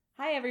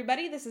Hi,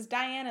 everybody. This is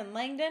Diane and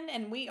Langdon,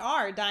 and we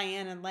are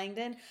Diane and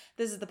Langdon.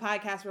 This is the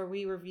podcast where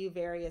we review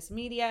various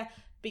media,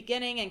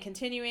 beginning and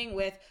continuing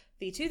with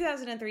the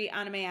 2003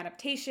 anime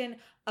adaptation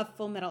of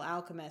Full Metal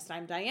Alchemist.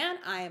 I'm Diane.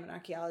 I am an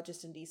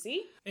archaeologist in DC.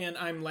 And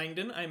I'm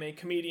Langdon. I'm a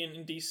comedian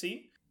in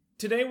DC.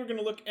 Today we're going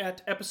to look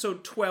at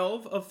episode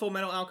 12 of Full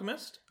Metal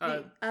Alchemist.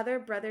 The Other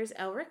Brothers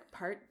Elric,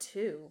 Part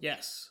 2.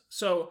 Yes.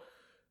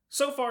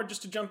 So far,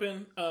 just to jump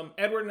in,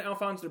 Edward and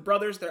Alphonse, they're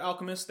brothers, they're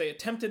alchemists. They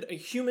attempted a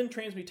human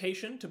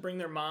transmutation to bring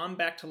their mom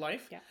back to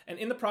life. Yeah. And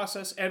in the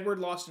process, Edward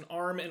lost an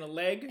arm and a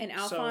leg. And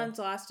Alphonse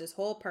lost his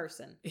whole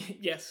person.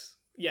 Yes.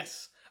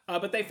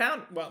 But they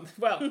found,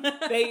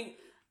 they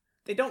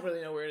don't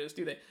really know where it is,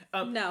 do they?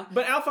 No.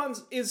 But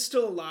Alphonse is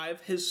still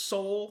alive. His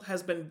soul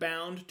has been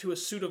bound to a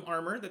suit of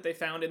armor that they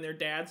found in their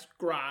dad's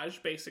garage,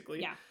 basically.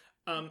 Yeah.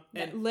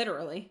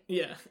 Literally.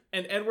 Yeah.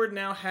 And Edward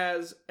now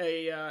has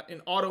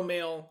an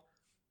automail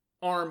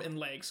arm and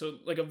leg, so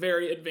like a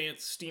very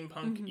advanced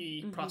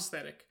steampunk-y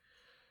prosthetic.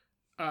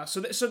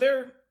 So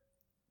they're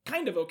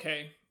kind of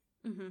okay,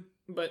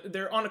 but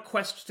they're on a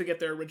quest to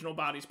get their original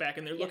bodies back,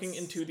 and they're looking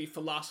into the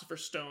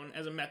Philosopher's Stone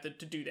as a method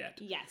to do that.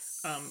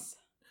 Yes.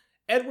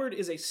 Edward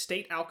is a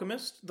state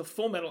alchemist, the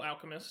Full Metal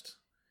Alchemist,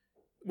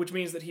 which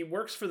means that he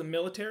works for the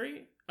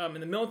military, and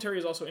the military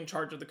is also in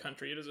charge of the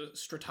country. It is a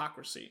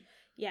stratocracy.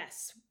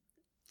 Yes.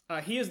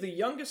 He is the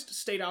youngest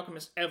state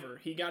alchemist ever.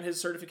 He got his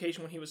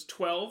certification when he was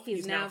 12.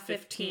 He's now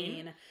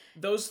 15.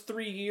 Those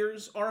 3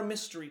 years are a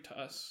mystery to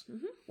us.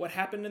 Mm-hmm. What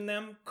happened in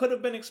them could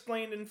have been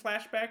explained in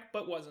flashback,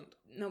 but wasn't.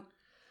 Nope.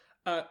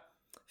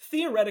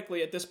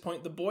 Theoretically, at this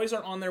point, the boys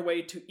are on their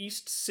way to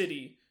East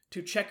City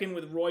to check in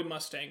with Roy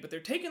Mustang, but they're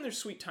taking their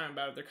sweet time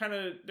about it.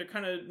 They're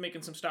kind of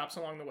making some stops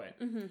along the way.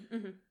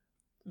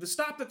 The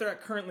stop that they're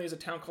at currently is a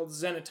town called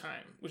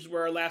Xenotime, which is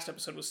where our last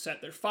episode was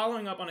set. They're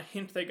following up on a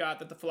hint they got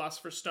that the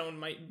Philosopher's Stone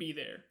might be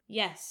there.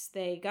 Yes,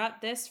 they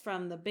got this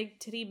from the Big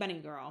Titty Bunny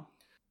Girl.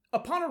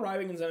 Upon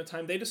arriving in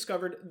Xenotime, they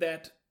discovered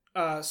that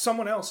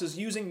someone else is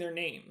using their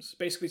names,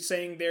 basically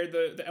saying they're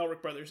the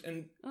Elric brothers.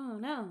 And oh,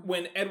 no.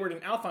 When Edward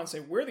and Alphonse say,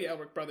 we're the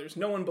Elric brothers,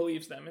 no one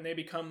believes them, and they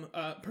become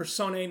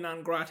personae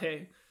non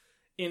gratae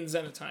in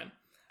Xenotime.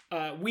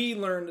 We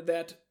learned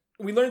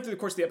through the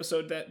course of the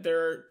episode that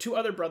there are two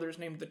other brothers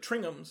named the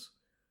Tringhams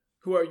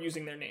who are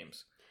using their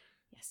names.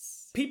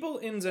 Yes. People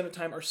in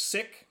Xenotime are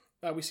sick.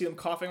 We see them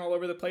coughing all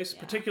over the place,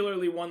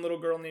 particularly one little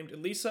girl named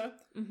Elisa,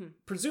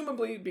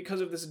 presumably because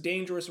of this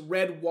dangerous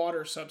red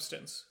water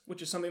substance,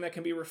 which is something that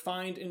can be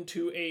refined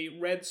into a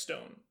red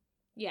stone.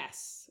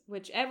 Yes,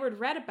 which Edward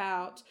read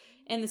about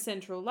in the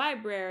Central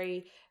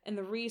Library in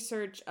the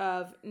research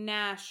of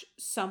Nash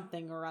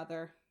something or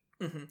other.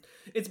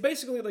 It's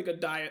basically like a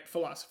diet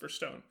Philosopher's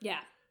Stone. Yeah.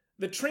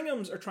 The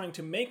Tringhams are trying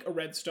to make a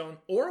red stone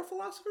or a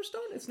Philosopher's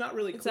Stone. It's not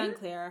really clear. It's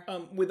unclear.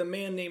 With a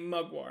man named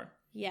Mugwar.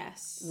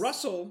 Yes.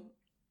 Russell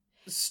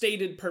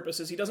stated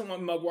purposes. He doesn't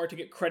want Mugwar to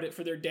get credit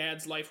for their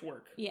dad's life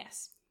work.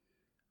 Yes.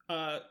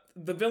 The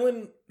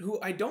villain, who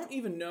I don't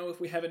even know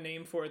if we have a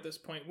name for at this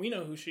point. We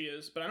know who she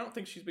is, but I don't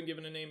think she's been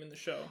given a name in the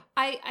show.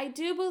 I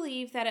do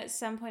believe that at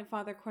some point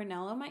Father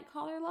Cornello might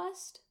call her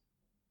Lust.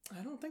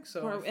 I don't think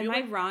so. Or am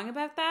I wrong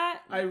about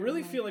that? I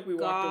really feel like we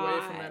walked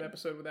away from that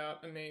episode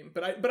without a name,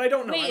 but I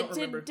don't know. Wait, I don't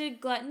remember. Did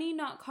Gluttony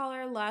not call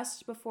her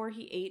Lust before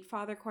he ate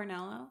Father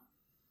Cornello?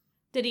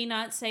 Did he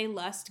not say,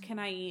 "Lust, can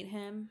I eat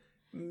him?"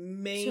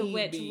 Maybe. To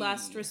which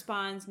Lust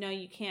responds, "No,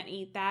 you can't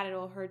eat that.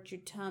 It'll hurt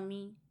your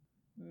tummy."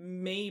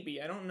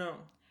 Maybe. I don't know.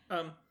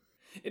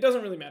 It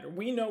doesn't really matter.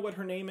 We know what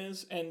her name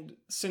is, and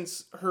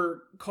since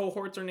her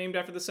cohorts are named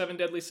after the 7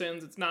 deadly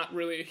sins, it's not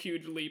really a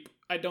huge leap.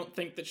 I don't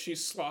think that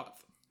she's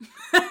Sloth.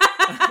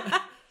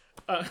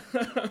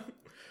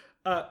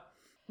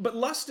 But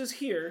Lust is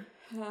here,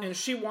 and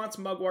she wants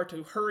Mugwar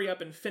to hurry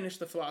up and finish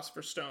the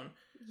Philosopher's Stone.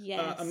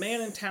 Yes. A man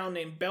in town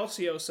named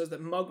Belcio says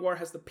that Mugwar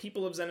has the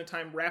people of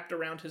Xenotime wrapped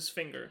around his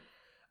finger.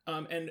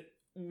 And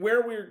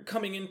where we're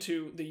coming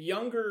into, the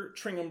younger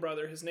Tringham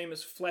brother, his name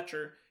is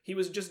Fletcher, he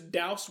was just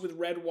doused with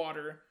red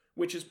water,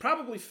 which is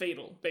probably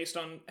fatal based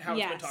on how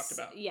it's been talked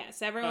about.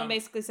 Yes, everyone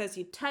basically says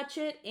you touch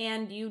it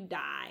and you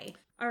die.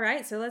 All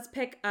right, so let's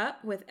pick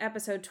up with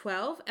episode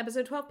 12.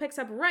 Episode 12 picks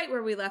up right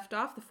where we left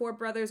off. The 4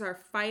 brothers are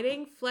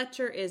fighting.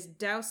 Fletcher is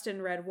doused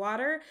in red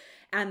water,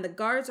 and the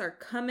guards are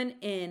coming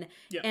in.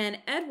 Yep. And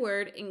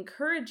Edward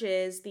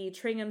encourages the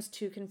Tringhams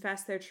to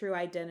confess their true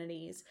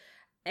identities.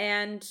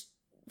 And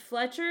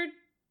Fletcher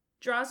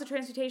draws a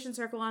transmutation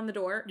circle on the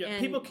door. Yeah, and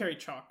people carry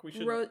chalk. We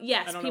should.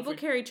 Yes, people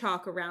carry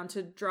chalk around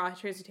to draw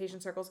transmutation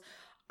circles.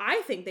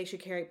 I think they should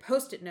carry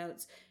Post-it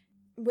notes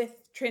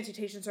with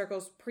transmutation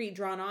circles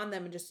pre-drawn on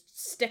them and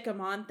just stick them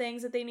on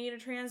things that they need to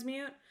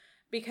transmute,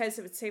 because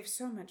it would save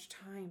so much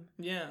time.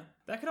 Yeah,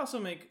 that could also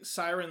make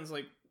Siren's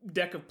like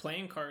deck of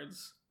playing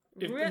cards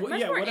much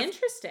more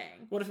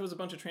interesting. What if it was a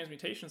bunch of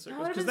transmutation circles?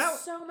 That would have been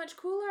so much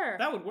cooler.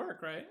 That would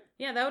work, right?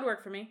 Yeah, that would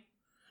work for me.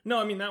 No,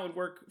 I mean, that would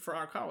work for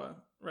Arakawa,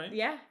 right?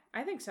 Yeah,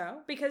 I think so.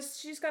 Because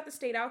she's got the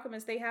state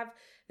alchemist. They have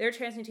their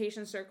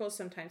transmutation circles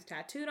sometimes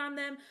tattooed on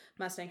them.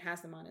 Mustang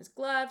has them on his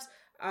gloves.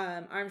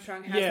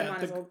 Armstrong has them on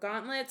his little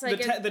gauntlets.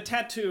 Like the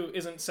tattoo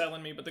isn't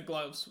selling me, but the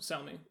gloves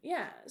sell me.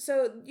 Yeah,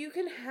 so you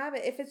can have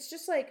it. If it's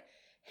just like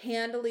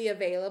handily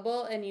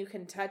available and you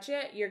can touch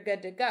it, you're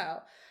good to go.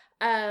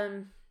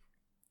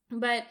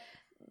 But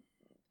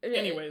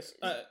anyways,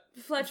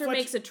 Fletcher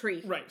makes a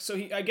tree. Right. So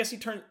I guess he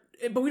turned,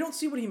 but we don't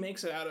see what he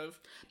makes it out of.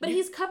 But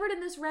he's covered in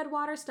this red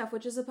water stuff,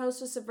 which is supposed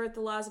to subvert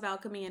the laws of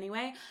alchemy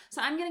anyway.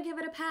 So I'm gonna give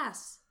it a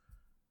pass.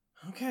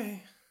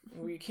 Okay.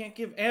 We can't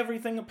give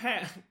everything a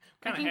pass.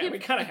 We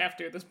kind of have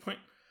to at this point.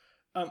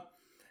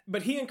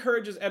 But he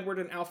encourages Edward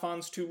and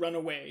Alphonse to run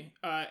away.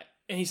 And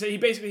he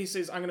basically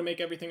says, "I'm gonna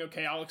make everything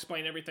okay. I'll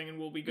explain everything, and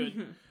we'll be good."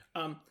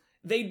 Mm-hmm.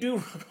 They do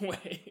run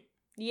away.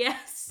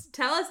 Yes.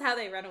 Tell us how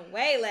they run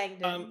away,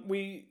 Langdon.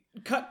 We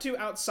cut to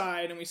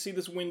outside, and we see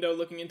this window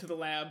looking into the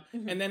lab,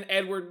 and then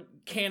Edward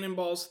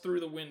cannonballs through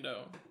the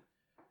window,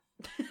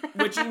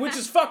 which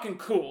is fucking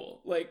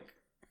cool. Like,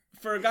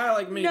 for a guy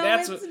like me,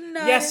 it's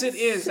not. Yes, it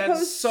is.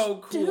 That's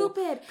so cool.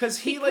 Because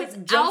he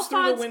jumps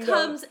through the window,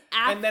 comes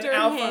after and then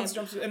Alphonse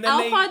jumps, and then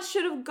Alphonse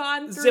should have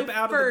gone through zip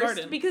out first, of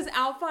the garden because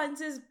Alphonse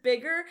is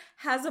bigger,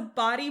 has a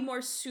body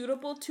more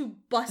suitable to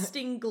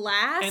busting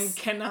glass, and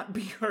cannot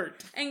be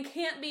hurt, and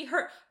can't be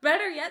hurt.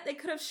 Better yet, they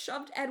could have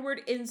shoved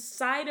Edward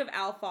inside of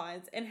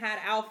Alphonse and had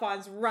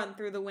Alphonse run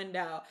through the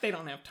window. They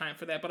don't have time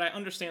for that, but I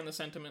understand the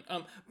sentiment.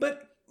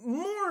 But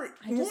I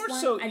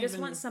just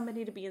want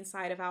somebody to be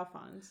inside of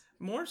Alphonse.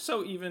 More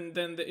so even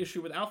than the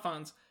issue with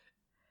Alphonse,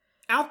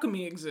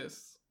 alchemy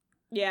exists.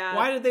 Yeah.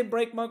 Why did they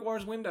break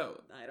Mugwar's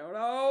window? I don't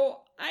know.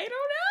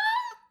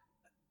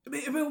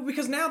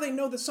 Because now they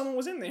know that someone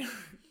was in there.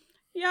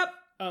 Yep.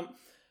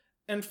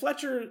 And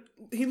Fletcher,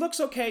 he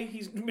looks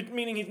okay.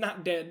 Meaning he's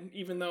not dead,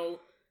 even though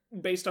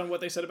based on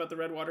what they said about the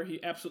Redwater,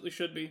 he absolutely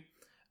should be.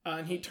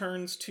 And he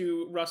turns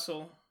to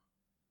Russell,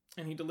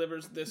 and he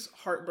delivers this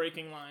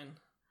heartbreaking line.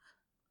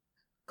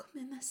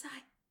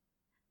 Gomenasai.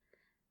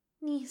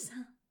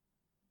 Nisa.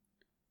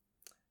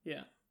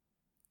 Yeah.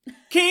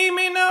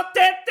 Kimi no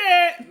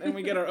tete! And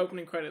we get our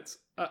opening credits.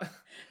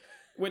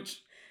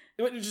 Which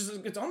is,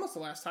 it's almost the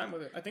last time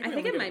with it. I think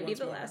it might be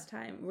the last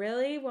time.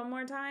 Really? One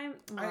more time?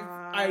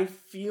 I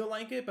feel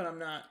like it, but I'm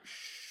not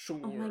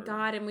sure. Oh my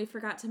god, and we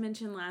forgot to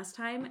mention last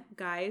time,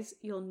 guys,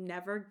 you'll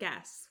never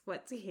guess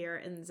what's here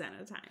in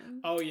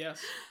Xenotime. Oh,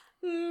 yes.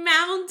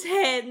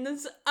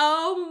 Mountains!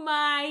 Oh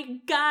my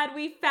god,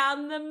 we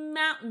found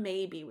the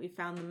maybe we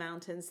found the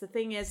mountains. The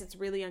thing is, it's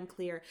really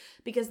unclear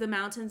because the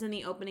mountains in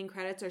the opening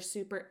credits are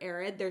super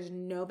arid. There's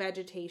no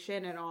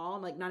vegetation at all,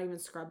 like not even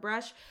scrub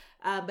brush.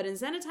 But in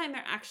Xenotime,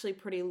 they're actually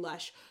pretty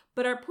lush.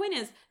 But our point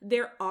is,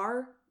 there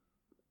are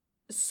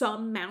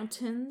some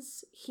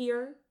mountains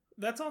here.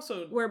 That's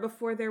also... where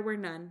before there were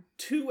none.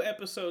 2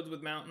 episodes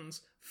with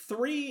mountains.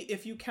 3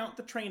 if you count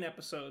the train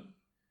episode.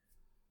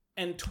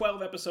 And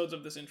 12 episodes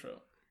of this intro.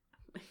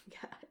 Oh my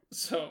god.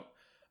 So,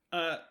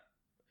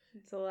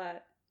 it's a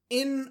lot.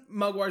 In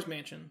Mugwar's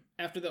mansion,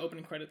 after the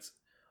opening credits,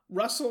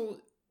 Russell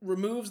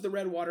removes the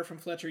red water from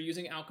Fletcher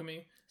using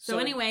alchemy. So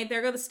anyway,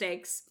 there go the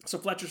stakes. So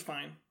Fletcher's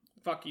fine.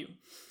 Fuck you.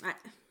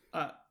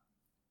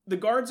 The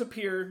guards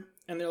appear,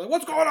 and they're like,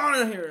 "What's going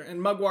on in here?" And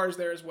Mugwar's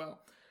there as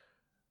well.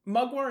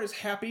 Mugwar is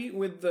happy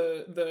with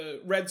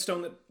the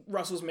redstone that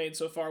Russell's made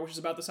so far, which is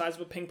about the size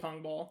of a ping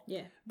pong ball.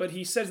 Yeah. But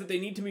he says that they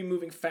need to be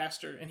moving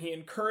faster, and he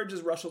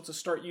encourages Russell to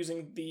start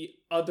using the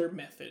other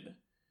method.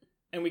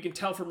 And we can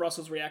tell from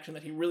Russell's reaction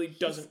that he really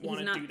doesn't want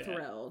to do that. He's not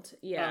thrilled.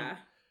 Yeah.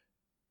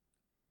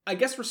 I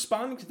guess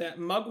responding to that,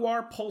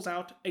 Mugwar pulls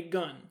out a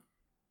gun.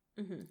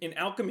 Mm-hmm. An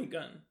alchemy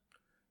gun.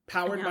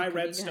 Powered by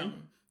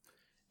redstone.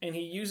 And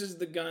he uses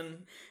the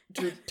gun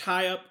to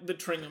tie up the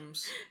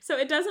tringhams. So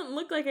it doesn't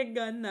look like a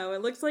gun, though.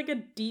 It looks like a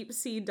deep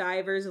sea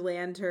diver's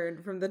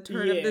lantern from the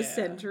turn of the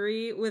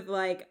century with,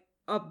 like,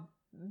 a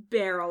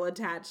barrel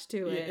attached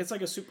to it. Yeah, it's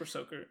like a super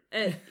soaker.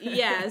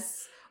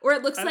 Yes. Or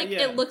it looks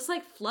it looks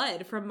like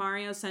Flood from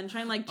Mario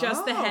Sunshine, like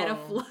just the head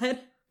of Flood.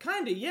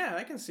 Kinda, yeah,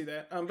 I can see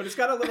that. But it's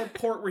got a little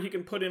port where he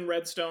can put in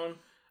redstone.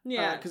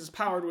 Yeah. Because it's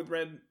powered with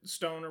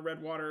redstone or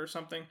red water or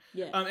something.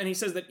 Yeah. And he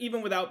says that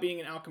even without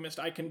being an alchemist,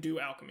 I can do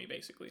alchemy,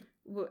 basically.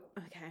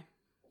 Okay.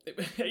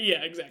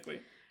 Yeah, exactly.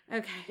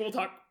 Okay. We'll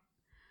talk.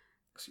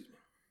 Excuse me.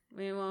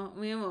 We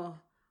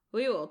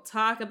will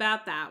talk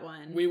about that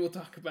one. We will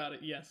talk about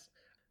it, yes.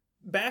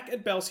 Back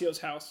at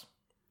Belsio's house,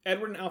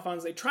 Edward and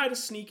Alphonse, they try to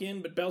sneak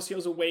in, but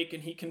Belsio's awake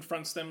and he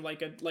confronts them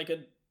like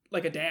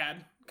a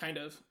dad, kind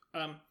of.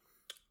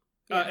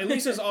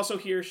 Elisa's also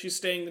here. She's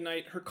staying the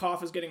night. Her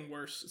cough is getting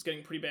worse. It's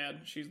getting pretty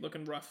bad. She's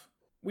looking rough.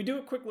 We do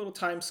a quick little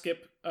time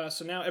skip.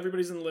 So now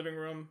everybody's in the living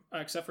room,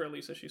 except for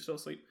Elisa. She's still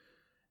asleep.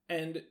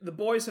 And the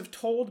boys have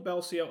told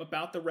Belsio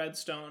about the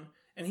redstone.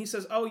 And he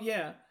says, "Oh,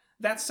 yeah,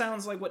 that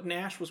sounds like what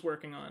Nash was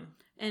working on."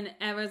 And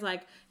Edward's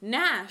like,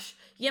 "Nash?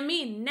 You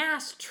mean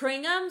Nash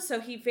Tringham?" So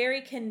he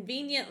very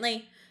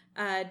conveniently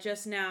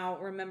just now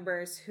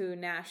remembers who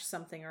Nash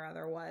something or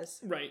other was.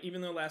 Right,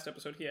 even though last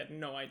episode he had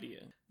no idea.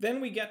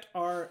 Then we get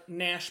our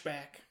Nash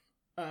back,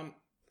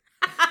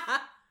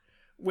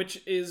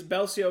 which is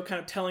Belcio kind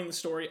of telling the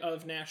story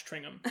of Nash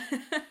Tringham.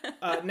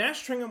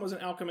 Nash Tringham was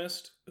an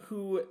alchemist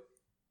who,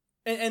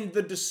 and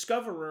the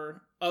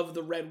discoverer of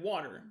the red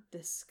water.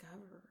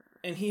 Discoverer.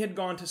 And he had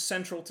gone to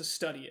Central to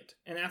study it.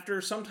 And after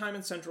some time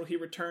in Central, he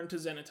returned to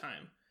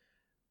Xenotime.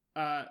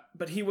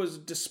 But he was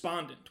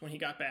despondent when he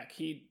got back.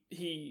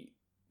 He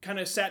kind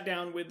of sat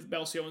down with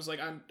Belcio and was like,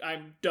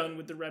 I'm done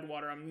with the red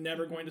water. I'm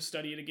never going to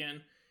study it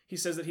again. He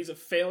says that he's a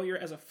failure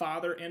as a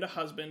father and a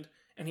husband,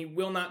 and he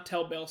will not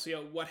tell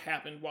Belcio what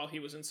happened while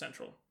he was in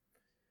Central.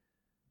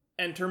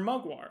 Enter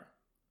Mugwar.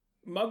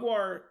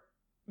 Mugwar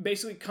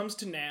basically comes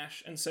to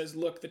Nash and says,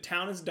 look, the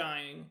town is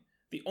dying.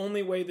 The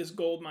only way this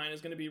gold mine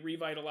is going to be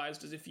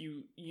revitalized is if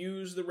you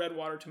use the red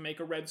water to make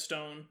a red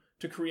stone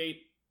to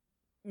create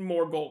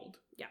more gold.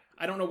 Yeah.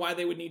 I don't know why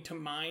they would need to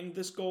mine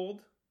this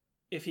gold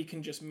if he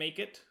can just make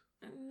it.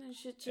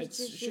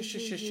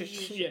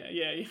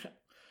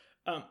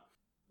 Yeah.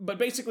 But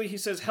basically he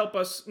says, help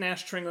us,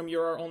 Nash Tringham,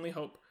 you're our only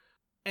hope.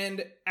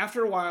 And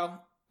after a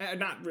while,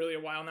 not really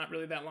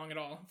that long at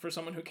all, for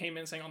someone who came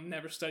in saying, I'll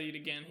never study it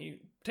again,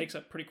 he takes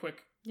up pretty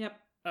quick. Yep.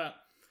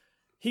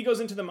 He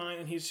goes into the mine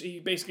and he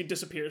basically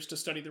disappears to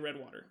study the red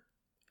water.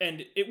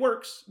 And it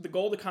works. The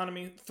gold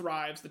economy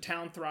thrives. The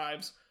town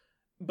thrives.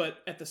 But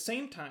at the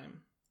same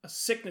time, a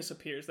sickness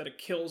appears that it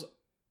kills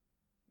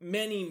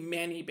many,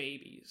 many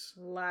babies.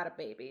 A lot of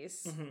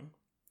babies. Mm-hmm.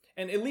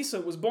 And Elisa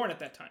was born at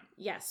that time.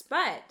 Yes,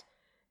 but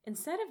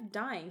instead of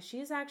dying, she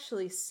is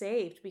actually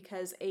saved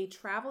because a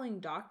traveling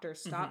doctor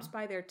stops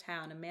by their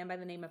town, a man by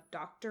the name of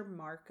Dr.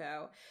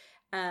 Marco.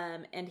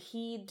 And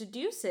he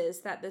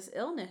deduces that this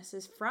illness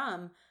is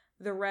from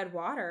the red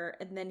water,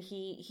 and then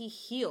he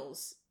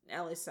heals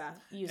Elisa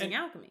using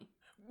alchemy.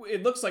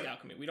 It looks like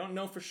alchemy. We don't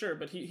know for sure,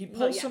 but he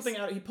pulls something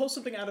out. He pulls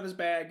something out of his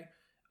bag,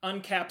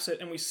 uncaps it,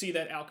 and we see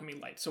that alchemy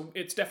light. So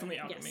it's definitely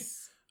alchemy.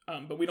 Yes.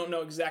 But we don't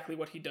know exactly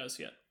what he does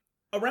yet.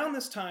 Around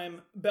this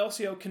time,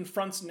 Belcio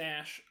confronts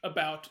Nash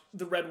about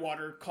the red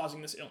water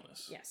causing this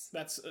illness. Yes.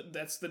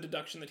 That's the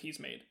deduction that he's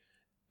made.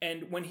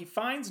 And when he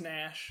finds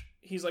Nash,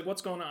 he's like,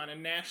 what's going on?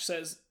 And Nash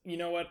says, you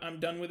know what? I'm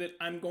done with it.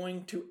 I'm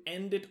going to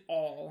end it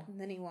all.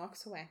 And then he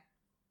walks away.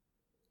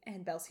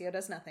 And Belcio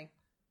does nothing.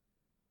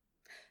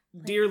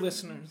 Dear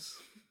listeners,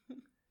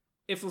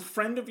 if a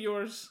friend of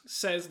yours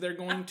says they're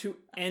going to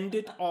end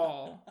it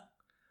all,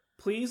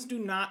 please do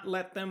not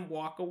let them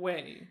walk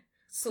away.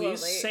 Slowly.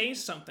 Please say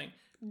something.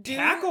 Do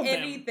Tackle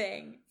them.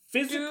 anything.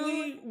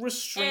 Physically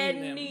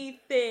restrain them.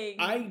 Anything.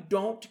 I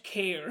don't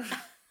care.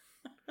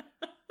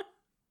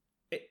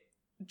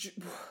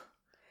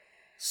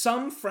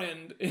 Some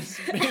friend is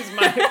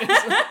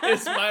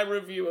my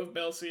review of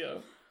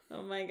Belcio.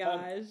 Oh my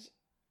gosh.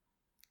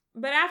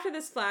 But after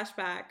this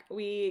flashback,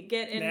 we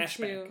get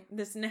into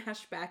this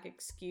Nashback,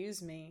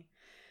 excuse me.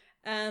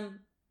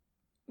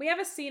 We have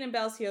a scene in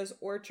Belcio's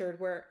orchard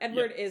where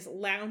Edward is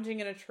lounging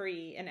in a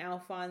tree and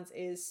Alphonse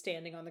is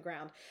standing on the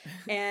ground.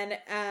 And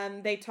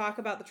they talk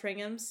about the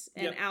Tringhams,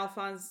 and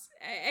Alphonse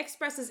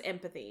expresses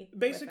empathy.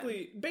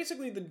 Basically,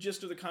 the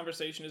gist of the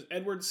conversation is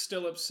Edward's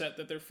still upset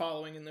that they're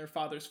following in their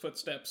father's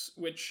footsteps,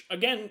 which,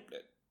 again,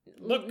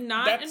 look,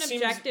 not an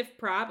objective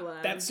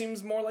problem. That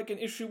seems more like an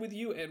issue with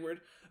you,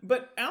 Edward.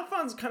 But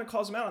Alphonse kind of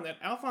calls him out on that.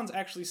 Alphonse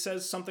actually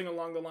says something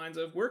along the lines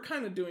of, we're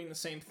kind of doing the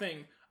same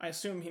thing. I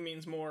assume he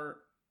means more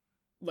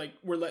like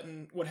we're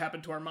letting what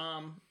happened to our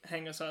mom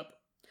hang us up.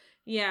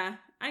 Yeah,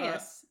 I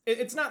guess.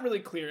 It's not really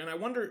clear, and I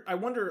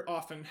wonder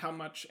often how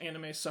much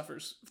anime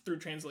suffers through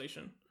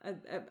translation.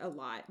 A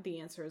lot.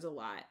 The answer is a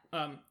lot.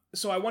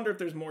 So I wonder if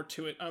there's more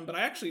to it. But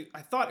I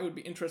thought it would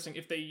be interesting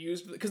if they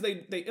used, because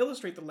they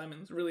illustrate the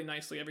lemons really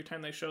nicely every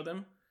time they show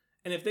them.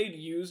 And if they'd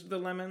used the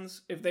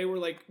lemons, if they were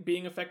like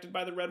being affected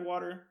by the red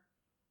water,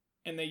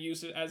 and they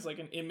used it as like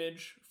an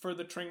image for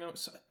the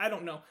Tringhams, I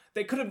don't know.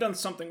 They could have done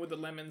something with the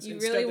lemons. You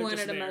really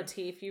wanted a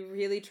motif. You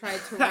really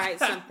tried to write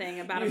something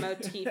about a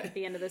motif at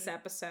the end of this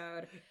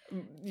episode.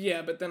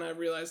 Yeah, but then I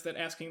realized that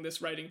asking this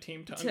writing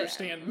team to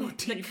understand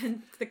motif.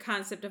 The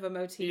concept of a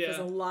motif is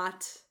a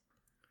lot.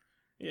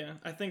 Yeah,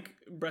 I think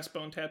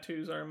breastbone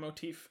tattoos are a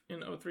motif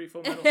in 03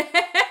 Full Metal.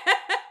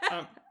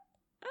 Oh,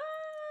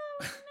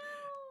 no.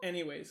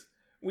 Anyways,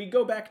 we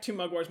go back to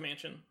Mugwar's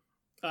mansion.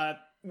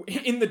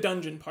 In the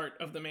dungeon part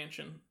of the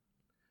mansion,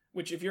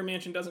 which if your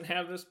mansion doesn't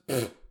have this,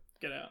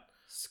 get out.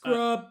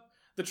 Scrub.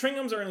 The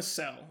Tringhams are in a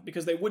cell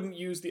because they wouldn't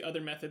use the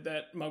other method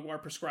that Mugwar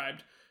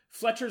prescribed.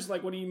 Fletcher's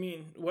like, what do you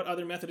mean? What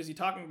other method is he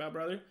talking about,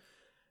 brother?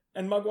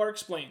 And Mugwar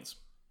explains.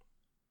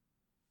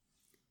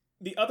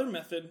 The other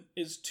method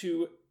is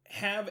to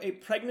have a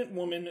pregnant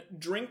woman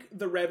drink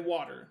the red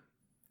water.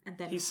 And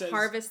then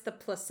harvest the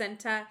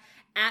placenta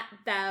at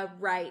the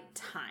right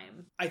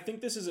time. I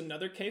think this is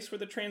another case where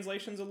the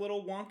translation's a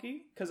little wonky,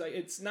 because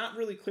it's not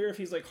really clear if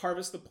he's like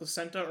harvest the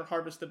placenta or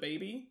harvest the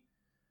baby.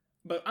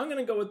 But I'm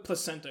gonna go with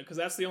placenta, because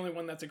that's the only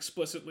one that's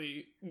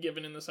explicitly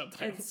given in the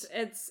subtitles.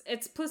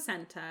 It's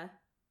placenta.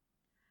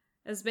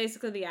 It's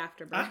basically the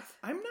afterbirth.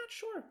 I'm not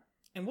sure.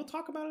 And we'll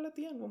talk about it at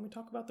the end when we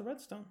talk about the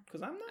redstone,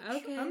 because I'm not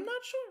Okay. I'm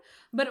not sure.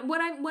 But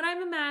what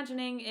I'm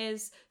imagining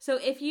is, so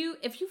if you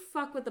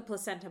fuck with the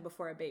placenta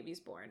before a baby's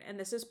born, and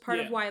this is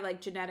part of why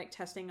like genetic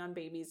testing on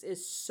babies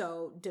is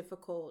so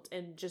difficult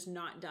and just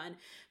not done,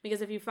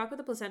 because if you fuck with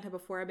the placenta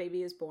before a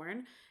baby is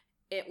born,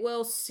 it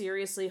will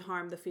seriously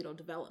harm the fetal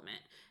development.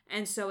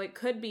 And so it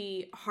could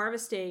be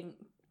harvesting,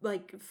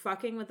 like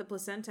fucking with the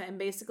placenta and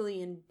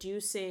basically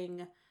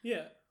inducing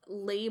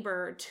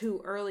labor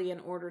too early in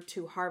order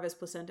to harvest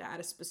placenta at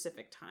a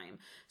specific time.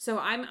 So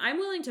I'm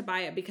willing to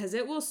buy it because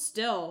it will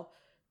still,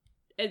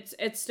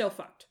 it's still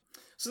fucked.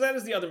 So that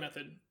is the other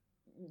method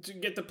to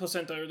get the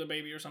placenta or the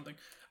baby or something.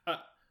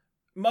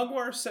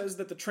 Mugwar says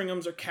that the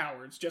Tringhams are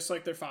cowards, just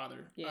like their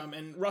father. Yeah.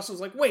 And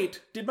Russell's like,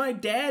 wait, did my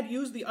dad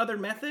use the other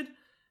method?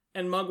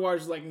 And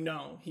Mugwar's like,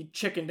 no, he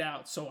chickened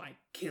out, so I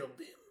killed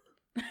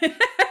him.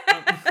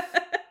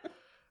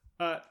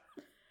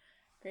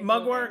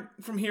 Mugwar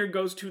from here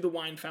goes to the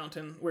wine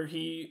fountain where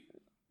he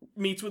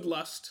meets with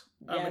Lust.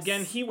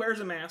 Again, he wears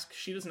a mask.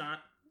 She does not.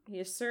 He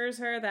assures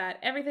her that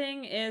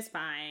everything is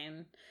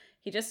fine.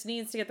 He just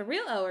needs to get the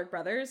real Elric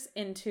brothers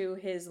into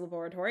his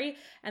laboratory,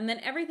 and then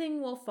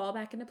everything will fall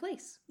back into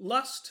place.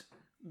 Lust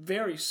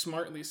very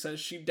smartly says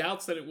she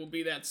doubts that it will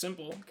be that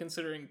simple,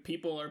 considering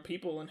people are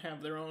people and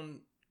have their own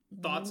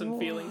thoughts and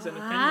feelings and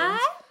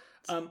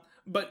opinions.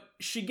 But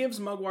she gives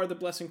Mugwar the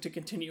blessing to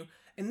continue.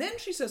 And then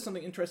she says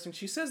something interesting.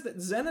 She says that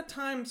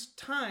Xenotime's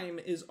time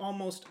is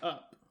almost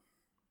up.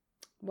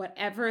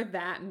 Whatever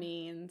that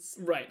means.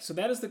 Right. So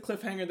that is the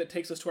cliffhanger that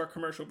takes us to our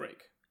commercial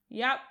break.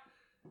 Yep.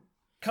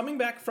 Coming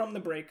back from the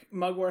break,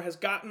 Mugwar has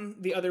gotten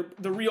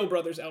the real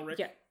brothers Elric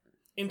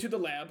into the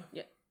lab.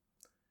 Yeah.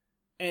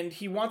 And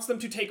he wants them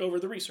to take over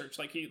the research,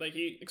 like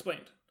he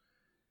explained.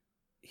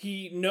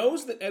 He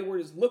knows that Edward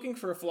is looking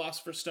for a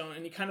Philosopher's Stone,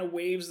 and he kind of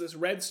waves this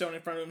red stone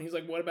in front of him. He's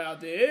like, what about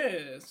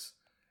this?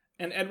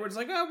 And Edward's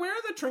like, where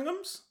are the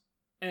Tringhams?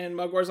 And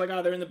Mugwar's like,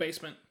 they're in the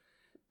basement.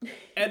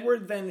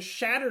 Edward then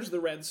shatters the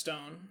red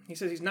stone. He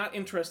says he's not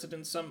interested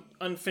in some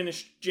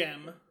unfinished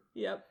gem.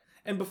 Yep.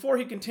 And before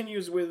he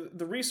continues with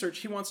the research,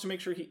 he wants to make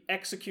sure he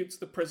executes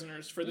the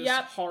prisoners for this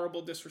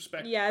horrible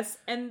disrespect. Yes,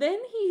 and then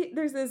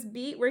there's this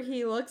beat where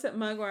he looks at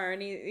Mugwar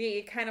and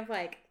he kind of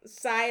like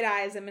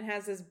side-eyes him and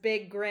has this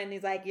big grin.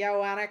 He's like, "You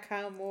wanna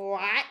come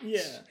watch?"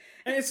 Yeah,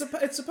 and it's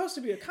supposed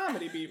to be a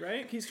comedy beat,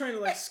 right? He's trying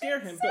to like scare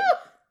him,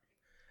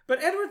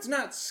 but Edward's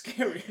not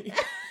scary.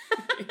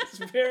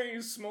 He's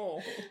very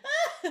small.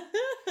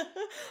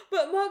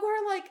 But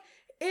Mugwar like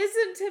is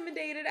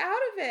intimidated out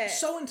of it.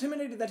 So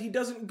intimidated that he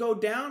doesn't go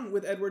down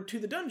with Edward to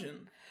the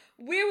dungeon.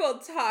 We will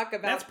talk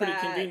about that. That's pretty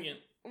convenient.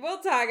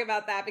 We'll talk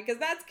about that because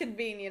that's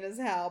convenient as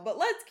hell. But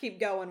let's keep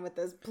going with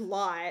this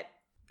plot.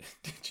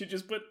 Did you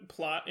just put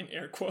plot in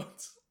air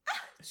quotes?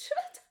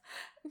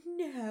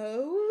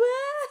 No.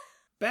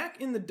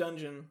 Back in the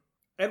dungeon,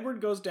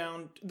 Edward goes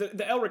down, the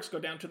Elrics go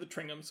down to the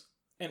Tringhams,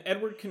 and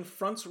Edward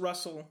confronts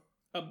Russell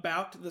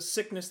about the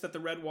sickness that the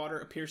red water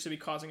appears to be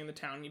causing in the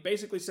town. He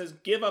basically says,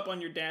 give up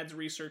on your dad's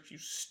research, you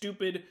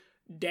stupid,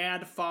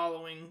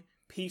 dad-following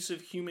piece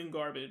of human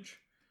garbage.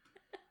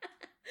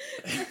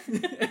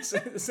 Is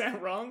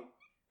that wrong?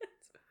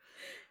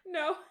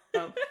 No.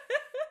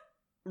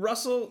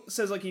 Russell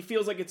says like he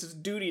feels like it's his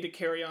duty to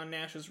carry on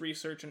Nash's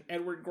research, and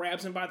Edward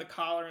grabs him by the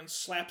collar and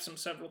slaps him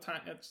several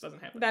times. That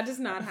doesn't happen. That does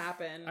not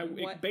happen.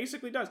 It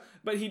basically does.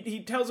 But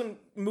he tells him,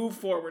 move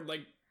forward,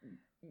 like,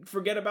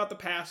 forget about the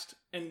past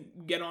and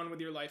get on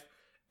with your life.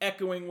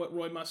 Echoing what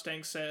Roy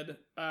Mustang said,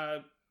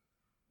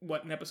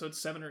 in episode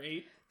 7 or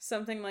 8?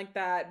 Something like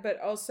that.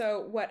 But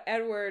also what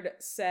Edward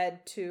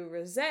said to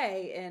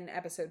Rosé in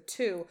episode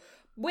 2,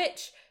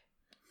 which,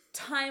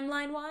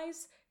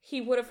 timeline-wise,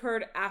 he would have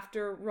heard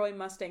after Roy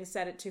Mustang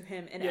said it to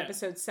him in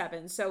episode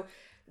 7. So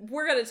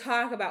we're going to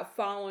talk about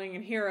following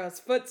in Hero's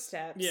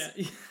footsteps.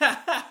 Yeah.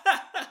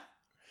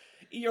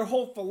 Your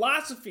whole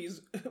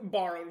philosophy's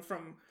borrowed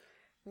from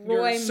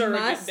Roy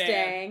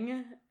Mustang.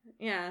 Dad.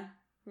 Yeah,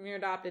 from your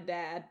adopted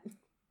dad.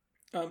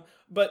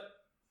 But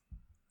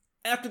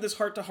after this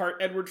heart-to-heart,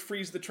 Edward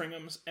frees the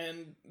Tringhams,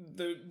 and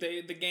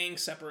the gang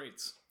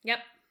separates. Yep.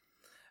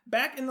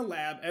 Back in the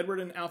lab, Edward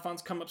and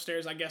Alphonse come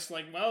upstairs, I guess,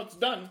 like, well, it's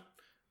done.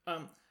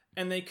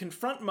 And they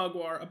confront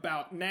Mugwar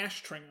about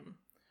Nash Tringham.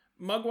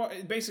 Mugwar,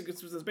 it's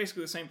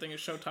basically the same thing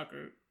as Show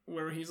Tucker,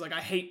 where he's like,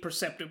 I hate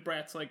perceptive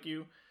brats like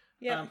you.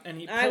 Yeah,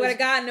 I would have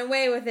gotten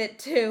away with it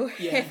too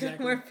if exactly. it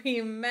were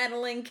for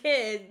meddling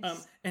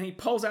kids. And he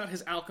pulls out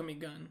his alchemy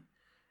gun,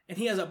 and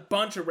he has a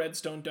bunch of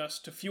redstone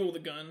dust to fuel the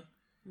gun,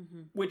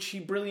 which he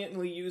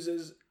brilliantly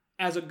uses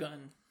as a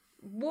gun.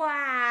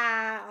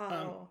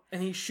 Wow!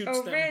 And he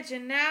shoots them.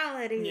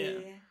 Originality.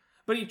 Yeah,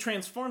 but he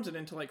transforms it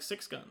into like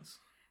 6 guns.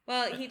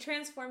 Well, he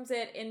transforms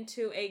it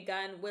into a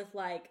gun with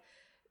like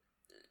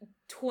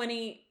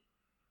 20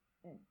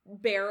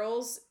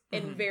 barrels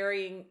in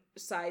varying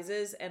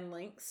sizes and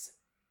lengths.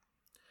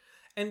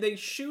 And they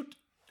shoot...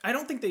 I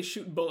don't think they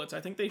shoot bullets. I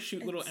think they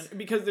shoot little...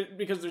 Because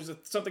there's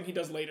something he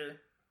does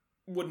later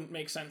wouldn't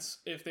make sense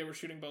if they were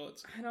shooting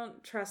bullets. I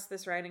don't trust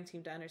this writing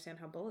team to understand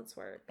how bullets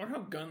work. Or how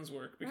guns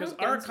work. Because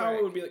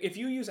Arakawa would be like, if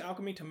you use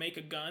alchemy to make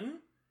a gun,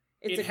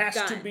 it has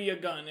to be a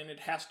gun and it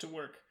has to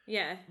work.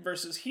 Yeah.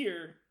 Versus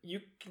here, you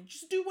can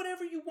just do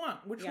whatever you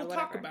want, which we'll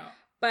talk about.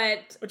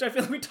 Which I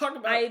feel like we talk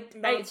about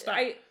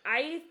nonstop.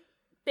 I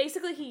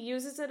basically, he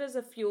uses it as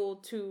a fuel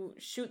to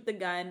shoot the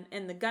gun,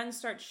 and the gun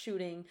starts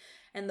shooting,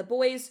 and the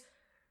boys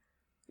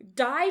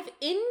dive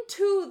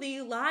into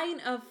the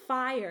line of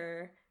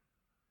fire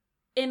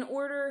in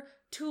order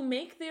to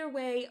make their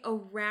way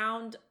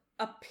around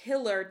a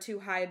pillar to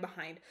hide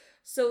behind.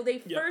 So they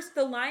first,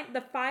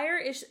 the fire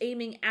is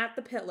aiming at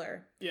the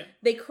pillar. Yeah.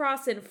 They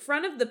cross in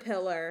front of the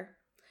pillar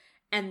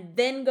and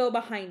then go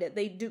behind it.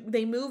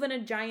 They move in a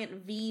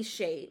giant V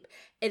shape.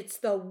 It's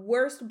the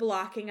worst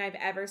blocking I've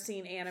ever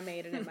seen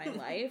animated in my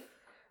life.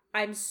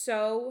 I am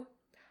so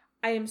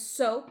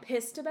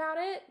pissed about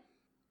it.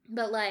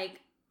 But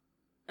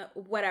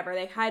whatever,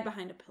 they hide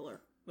behind a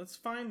pillar. Let's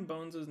find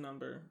Bones'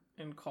 number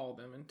and call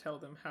them and tell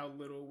them how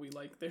little we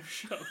like their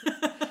show.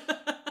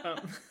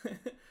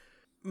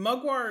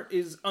 Mugwar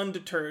is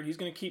undeterred. He's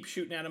going to keep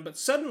shooting at him, but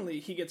suddenly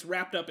he gets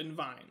wrapped up in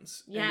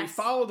vines. Yes. And we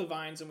follow the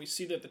vines, and we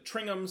see that the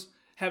Tringhams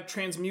have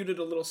transmuted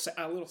a little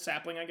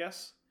sapling, I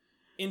guess,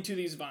 into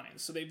these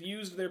vines. So they've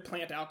used their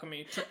plant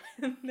alchemy.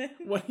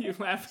 What are you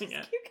laughing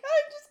at?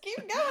 Just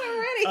keep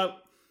going already.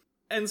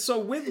 And so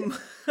with...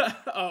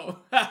 oh.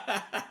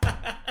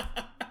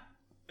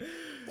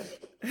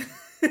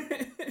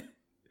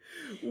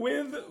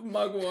 With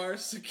Mugwar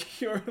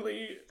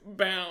securely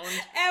bound.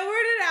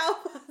 Edward and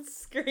Alphonse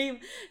scream,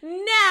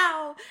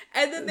 now!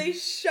 And then they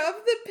shove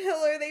the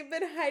pillar they've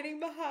been hiding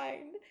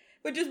behind,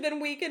 which has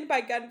been weakened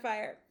by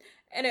gunfire.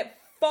 And it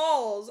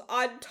falls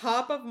on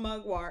top of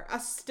Mugwar,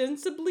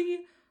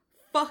 ostensibly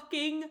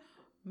fucking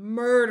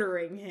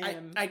murdering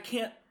him. I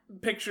can't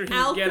picture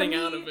him getting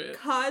out of it.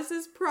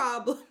 Causes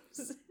problems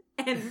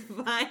and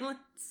violence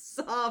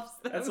solves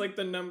them. That's like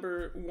the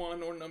number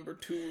 1 or number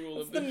 2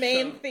 rule of the show. It's the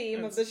main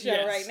theme of the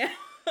show right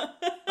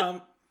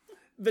now.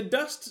 The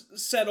dust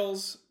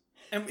settles,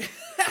 and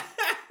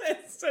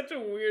it's such a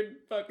weird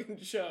fucking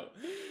show.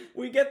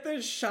 We get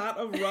this shot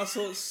of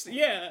Russell.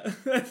 Yeah,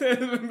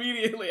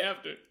 immediately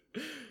after.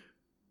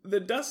 The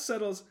dust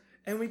settles,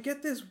 and we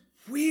get this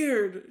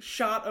weird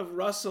shot of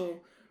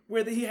Russell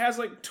where he has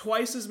like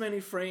twice as many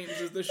frames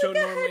as the show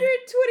normally.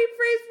 120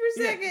 frames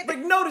per second.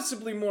 Like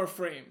noticeably more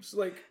frames.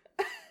 Like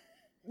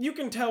you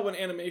can tell when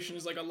animation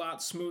is like a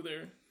lot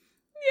smoother.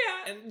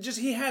 Yeah. And just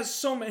he has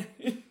so many.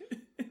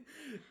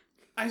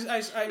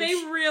 They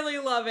really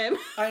love him.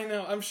 I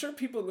know. I'm sure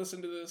people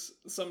listen to this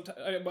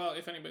sometime. Well,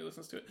 if anybody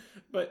listens to it,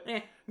 but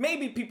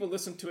maybe people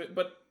listen to it.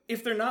 But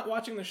if they're not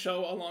watching the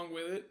show along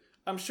with it,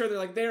 I'm sure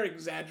they're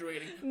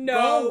exaggerating.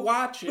 No, go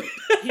watch it.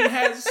 He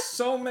has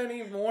so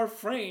many more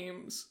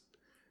frames.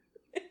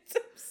 It's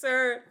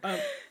absurd.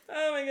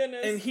 Oh my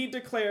goodness. And he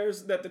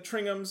declares that the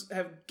Tringhams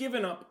have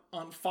given up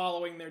on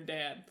following their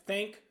dad.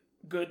 Thank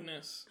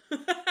goodness.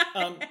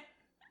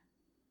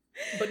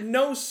 But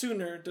no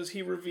sooner does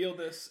he reveal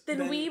this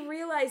than we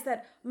realize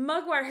that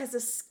Mugwar has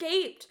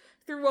escaped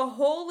through a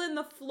hole in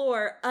the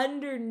floor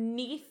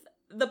underneath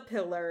the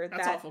pillar.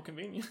 That's awful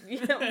convenient.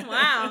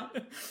 Wow.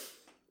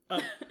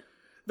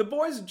 The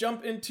boys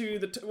jump into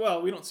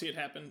well, we don't see it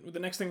happen. The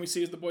next thing we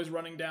see is the boys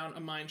running down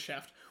a mine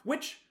shaft,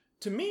 which,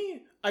 to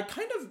me, I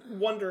kind of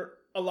wonder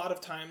a lot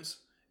of times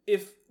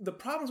if the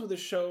problems with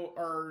this show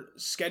are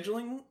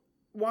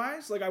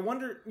scheduling-wise. Like, I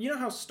wonder, you know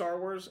how Star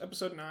Wars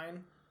Episode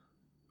 9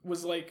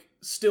 was, like,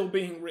 still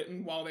being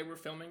written while they were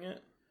filming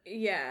it?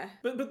 Yeah.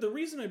 But the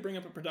reason I bring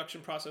up a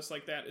production process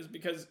like that is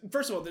because,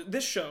 first of all,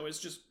 this show is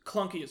just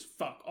clunky as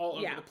fuck all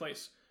over the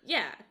place.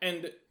 Yeah.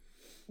 And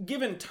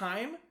given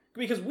time,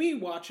 because we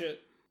watch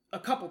it a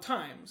couple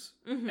times,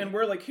 and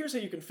we're like, here's how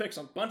you can fix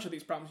a bunch of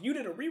these problems. You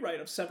did a rewrite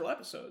of several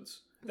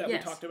episodes that we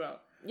talked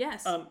about.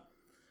 Yes.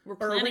 We're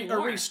planning a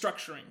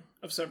restructuring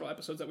of several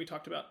episodes that we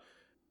talked about.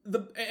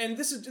 And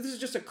this is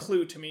just a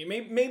clue to me.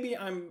 Maybe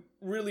I'm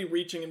really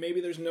reaching, and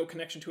maybe there's no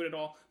connection to it at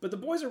all. But the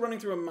boys are running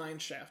through a mine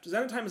shaft.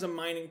 Xanatime is a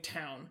mining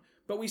town,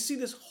 but we see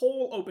this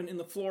hole open in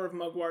the floor of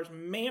Mugwar's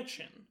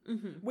mansion,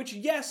 which,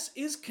 yes,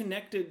 is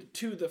connected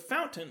to the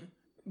fountain,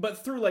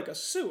 but through like a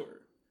sewer.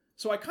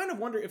 So I kind of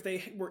wonder if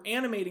they were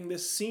animating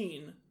this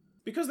scene,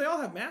 because they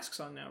all have masks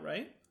on now,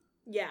 right?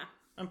 Yeah.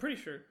 I'm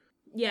pretty sure.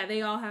 Yeah,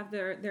 they all have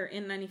their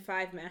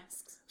N95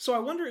 masks. So I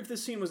wonder if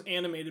this scene was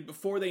animated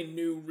before they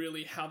knew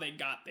really how they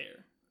got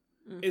there.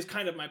 Is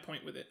kind of my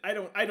point with it. I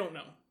don't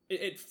know.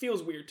 It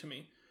feels weird to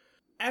me.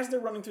 As they're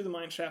running through the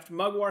mine shaft,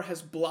 Mugwar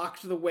has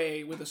blocked the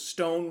way with a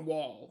stone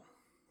wall.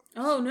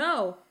 Oh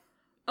no.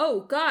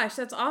 Oh gosh,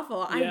 that's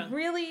awful. Yeah.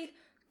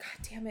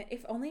 God damn it.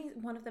 If only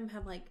one of them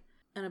had like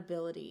an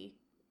ability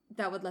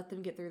that would let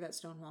them get through that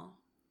stone wall.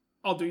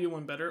 I'll do you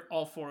one better.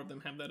 All 4 of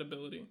them have that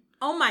ability.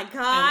 Oh my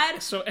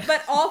god.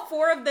 But all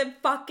 4 of them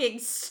fucking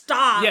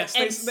stop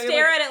and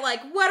stare at it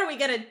like, what are we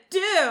gonna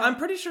do? I'm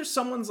pretty sure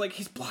someone's like,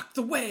 he's blocked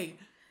the way.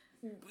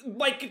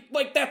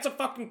 Like that's a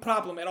fucking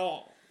problem at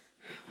all.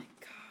 Oh my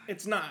god.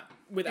 It's not.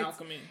 with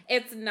alchemy.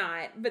 It's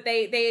not, but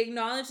they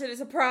acknowledge that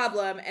it's a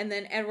problem, and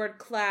then Edward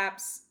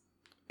claps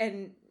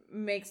and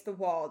makes the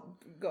wall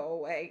go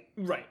away.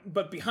 Right,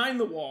 but behind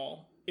the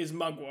wall is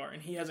Mugwar,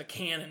 and he has a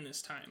cannon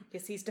this time.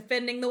 Yes, he's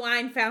defending the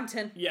wine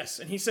fountain. Yes,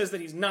 and he says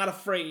that he's not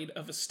afraid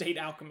of a state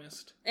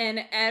alchemist.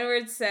 And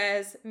Edward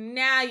says,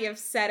 "Now you've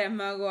said it,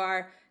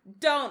 Mugwar.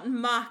 Don't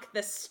mock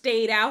the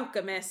state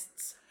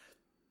alchemists."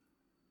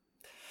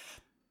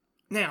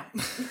 Now,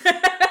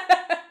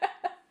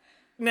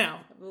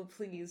 Oh,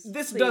 please.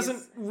 This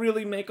doesn't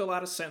really make a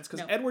lot of sense, because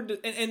No. Edward,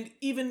 and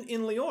even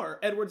in Lior,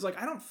 Edward's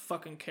like, I don't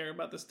fucking care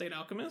about the state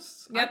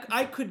alchemists. Yep.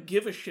 I could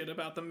give a shit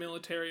about the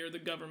military or the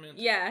government.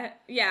 Yeah,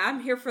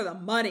 I'm here for the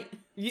money.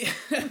 Yeah,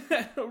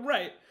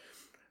 right.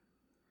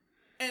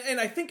 And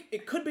I think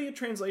it could be a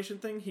translation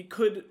thing. He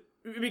could,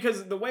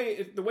 because the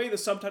way the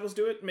subtitles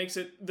do it makes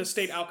it the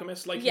state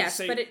alchemists, like yes,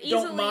 you say, but it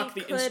don't mock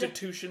the could,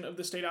 institution of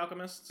the state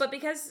alchemists. But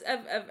because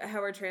of how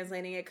we're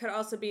translating, it could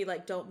also be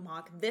like, don't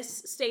mock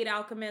this state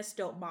alchemist,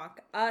 don't mock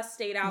a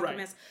state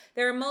alchemist. Right.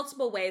 There are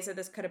multiple ways that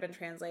this could have been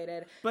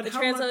translated. But the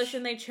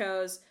translation they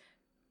chose,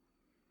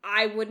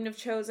 I wouldn't have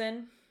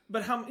chosen.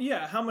 But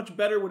how much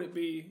better would it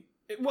be?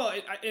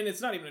 And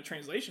it's not even a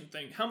translation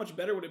thing. How much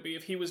better would it be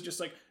if he was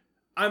just like,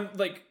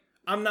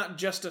 I'm not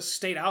just a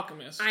state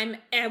alchemist. I'm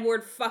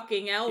Edward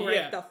fucking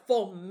Elric, the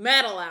Full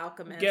Metal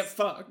Alchemist. Get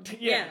fucked.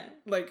 Yeah.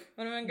 Like,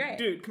 would have been great.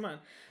 Dude, come on.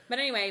 But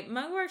anyway,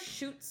 Mugwar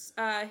shoots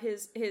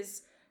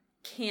his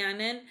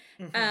cannon,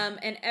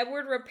 and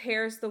Edward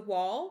repairs the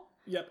wall.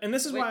 Yep, and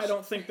this is why I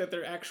don't think that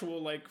they're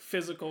actual, like,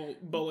 physical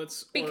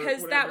bullets.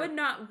 Because that would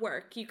not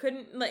work. You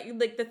couldn't,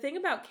 like the thing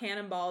about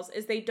cannonballs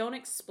is they don't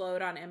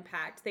explode on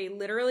impact. They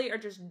literally are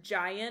just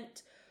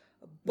giant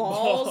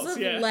balls of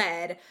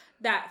lead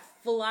that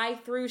fly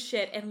through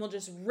shit and will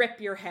just rip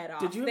your head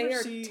off. They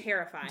are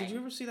terrifying. Did you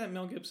ever see that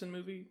Mel Gibson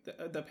movie,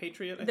 The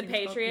Patriot? The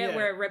Patriot,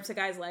 where it rips a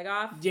guy's leg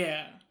off?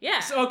 Yeah.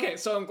 Yeah. So,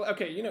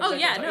 you know. Oh,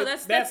 yeah, no,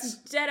 that's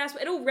dead ass.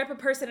 It'll rip a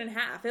person in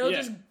half. It'll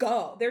just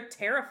go. They're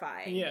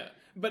terrifying. Yeah.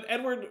 But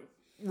Edward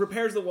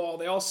repairs the wall.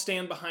 They all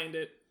stand behind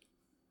it,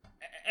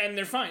 and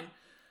they're fine.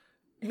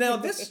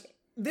 Now,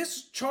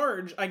 this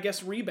charge, I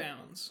guess,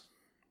 rebounds.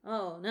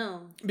 Oh,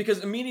 no. Because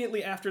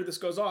immediately after this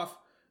goes off,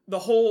 the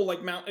whole,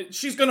 like, mountain...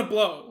 She's gonna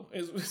blow,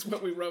 is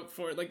what we wrote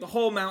for it. Like, the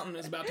whole mountain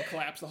is about to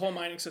collapse. The whole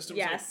mining system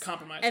is, like,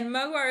 compromised. And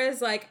Mugwar is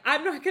like,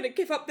 I'm not gonna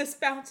give up this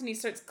fountain. He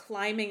starts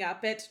climbing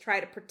up it to try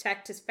to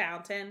protect his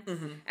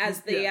fountain. As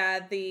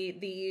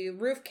the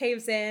roof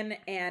caves in,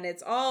 and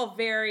it's all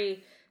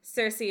very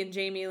Cersei and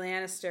Jaime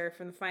Lannister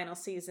from the final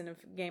season of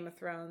Game of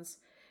Thrones.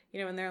 You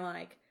know, when they're,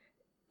 like,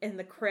 in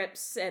the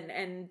crypts,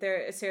 and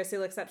Cersei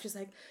looks up, she's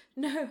like,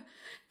 no,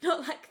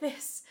 not like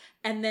this.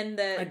 And then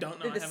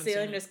the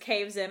ceiling just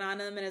caves in on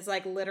them, and it's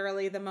like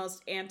literally the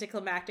most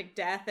anticlimactic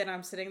death, and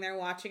I'm sitting there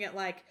watching it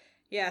like,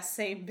 yeah,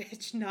 same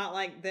bitch, not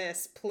like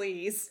this,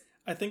 please.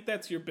 I think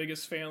that's your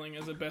biggest failing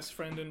as a best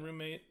friend and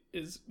roommate,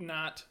 is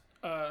not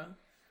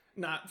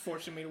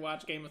forcing me to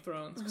watch Game of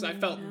Thrones, because I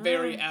felt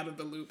very out of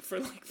the loop for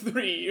like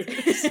 3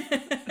 years.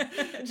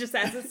 Just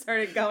as it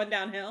started going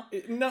downhill?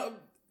 No,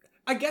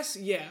 I guess,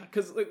 yeah,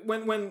 because like,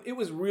 when it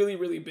was really,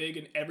 really big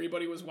and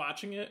everybody was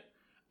watching it,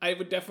 I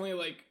would definitely,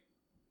 like,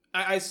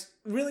 I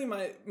really,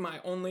 my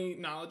only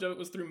knowledge of it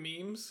was through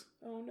memes.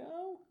 Oh,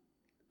 no.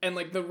 And,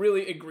 like, the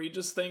really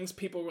egregious things,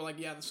 people were like,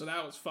 yeah, so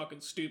that was fucking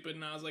stupid,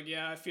 and I was like,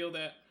 yeah, I feel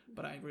that,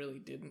 but I really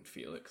didn't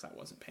feel it, because I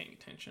wasn't paying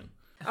attention.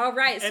 All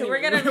right, so anyway,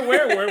 we're gonna...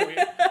 Where were we?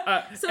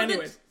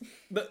 Anyways,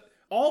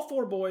 all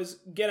 4 boys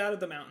get out of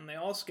the mountain, they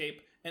all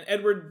escape, and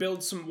Edward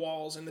builds some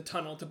walls in the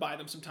tunnel to buy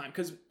them some time.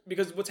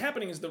 Because what's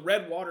happening is the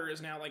red water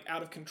is now, like,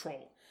 out of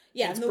control.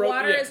 Yeah, and the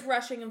water is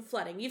rushing and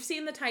flooding. You've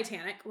seen the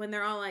Titanic when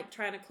they're all, like,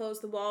 trying to close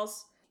the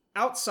walls.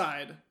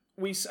 Outside,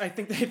 I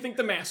think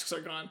the masks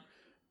are gone.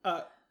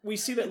 We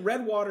see that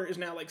red water is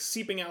now, like,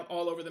 seeping out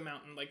all over the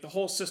mountain. Like, the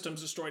whole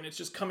system's destroyed, and it's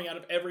just coming out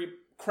of every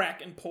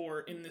crack and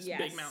pore in this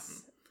big mountain.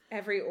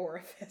 Every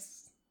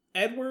orifice.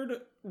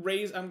 Edward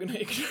I'm gonna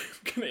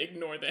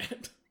ignore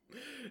that.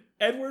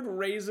 Edward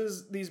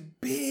raises these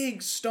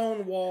big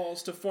stone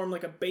walls to form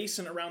like a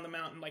basin around the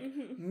mountain, like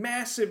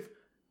massive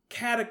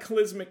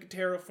cataclysmic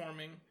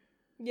terraforming.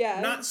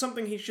 Yeah. Not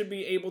something he should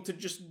be able to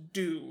just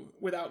do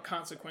without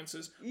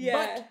consequences.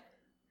 Yeah. But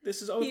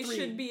this is 03. He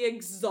should be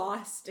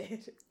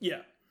exhausted.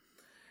 Yeah.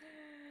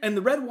 And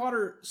the red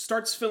water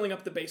starts filling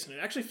up the basin. It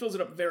actually fills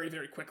it up very,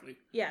 very quickly.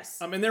 Yes.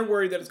 And they're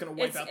worried that it's going to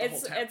wipe out the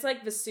whole town. It's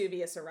like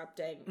Vesuvius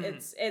erupting.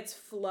 It's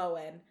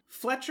flowing.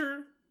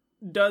 Fletcher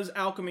does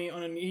alchemy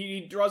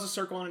he draws a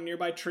circle on a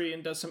nearby tree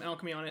and does some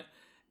alchemy on it.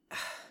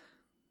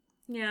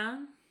 Yeah.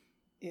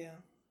 Yeah.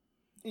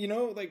 You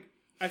know, like,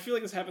 I feel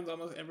like this happens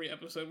almost every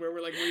episode where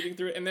we're like reading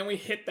through it and then we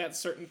hit that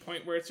certain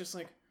point where it's just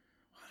like,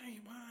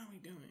 what are we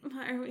doing?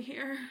 Why are we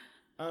here?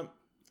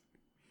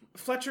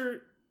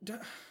 Fletcher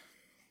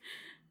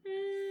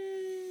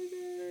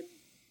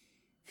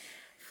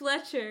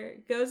Fletcher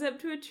goes up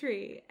to a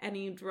tree and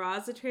he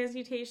draws a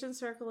transmutation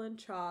circle in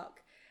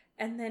chalk,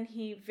 and then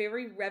he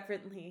very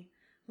reverently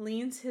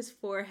leans his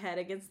forehead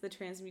against the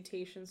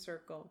transmutation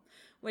circle,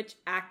 which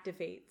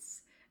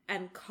activates.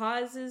 and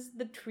causes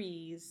the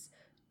trees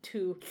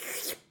to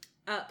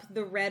up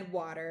the red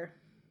water.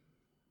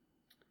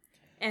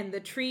 And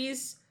the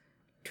trees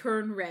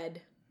turn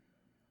red.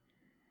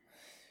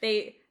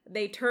 They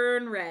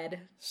turn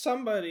red.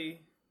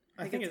 Somebody,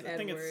 I think it's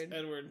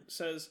Edward,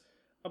 says,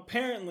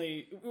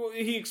 apparently,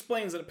 he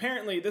explains that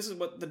apparently this is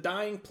what the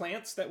dying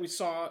plants that we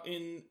saw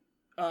in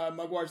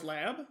Magwar's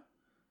lab,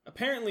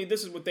 apparently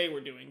this is what they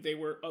were doing. They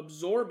were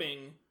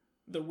absorbing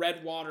the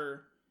red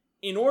water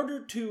in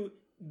order to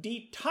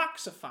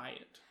detoxify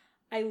it.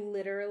 I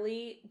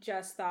literally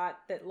just thought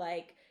that,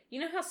 like, you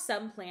know how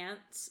some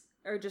plants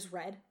are just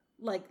red?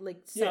 Like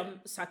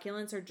some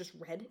succulents are just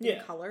red in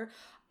color?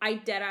 I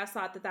deadass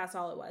thought that that's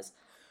all it was.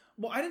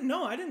 Well, I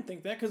didn't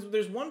think that, because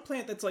there's one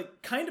plant that's,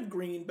 like, kind of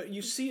green, but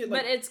you see it,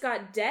 like... But it's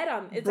got dead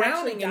on... It's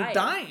browning actually and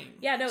dying.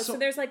 Yeah, no, so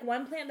there's, like,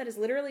 one plant that is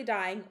literally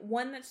dying,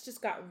 one that's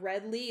just got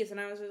red leaves, and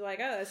I was just like,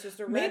 oh, that's just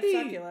a red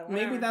succulent. Whatever.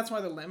 Maybe that's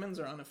why the lemons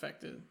are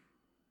unaffected.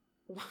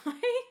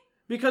 Why?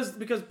 Because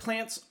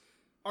plants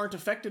aren't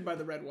affected by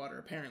the red water,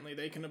 apparently.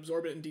 They can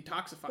absorb it and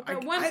detoxify.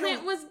 But one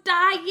plant was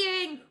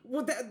dying!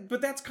 Well, but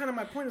that's kind of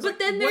my point. But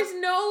then there's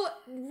no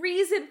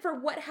reason for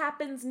what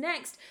happens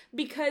next,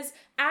 because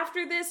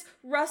after this,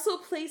 Russell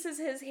places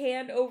his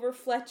hand over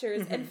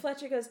Fletcher's, and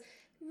Fletcher goes,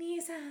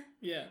 Misa.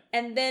 Yeah.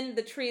 And then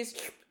the trees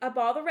up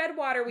all the red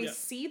water. We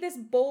see this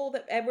bowl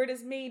that Edward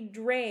has made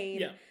drain.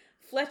 Yeah.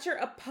 Fletcher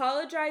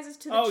apologizes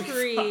to the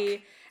tree.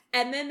 Fuck.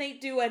 And then they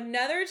do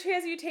another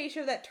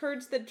transmutation that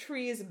turns the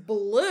trees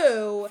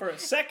blue. For a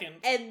second.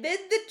 And then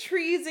the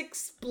trees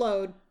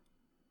explode.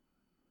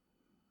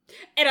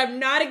 And I'm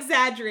not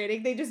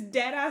exaggerating. They just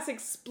deadass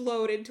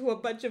explode into a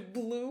bunch of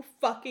blue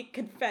fucking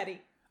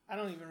confetti. I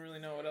don't even really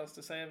know what else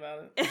to say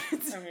about it.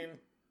 I mean,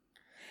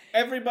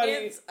 everybody...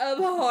 It's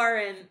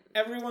abhorrent.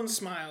 Everyone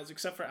smiles,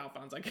 except for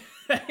Alphonse, I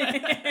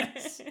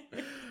guess.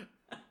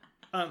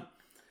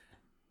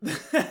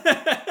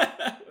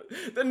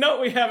 The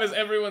note we have is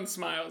everyone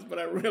smiles, but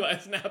I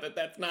realize now that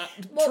that's not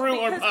true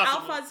or possible. Because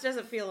Alphonse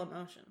doesn't feel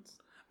emotions.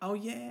 Oh,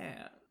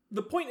 yeah.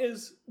 The point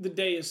is, the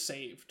day is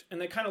saved,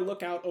 and they kind of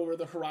look out over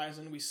the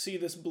horizon. We see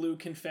this blue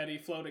confetti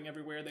floating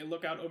everywhere. They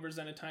look out over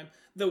Xenotime.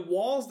 The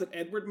walls that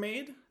Edward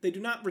made, they do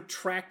not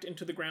retract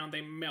into the ground.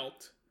 They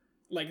melt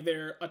like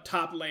they're a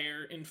top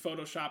layer in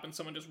Photoshop and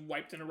someone just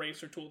wiped an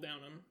eraser tool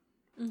down them.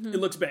 Mm-hmm. It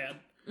looks bad,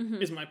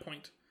 is my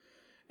point.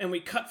 And we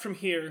cut from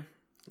here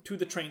to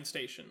the train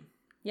station.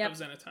 Of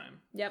Xenotime.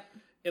 Yep.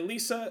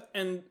 Elisa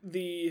and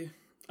the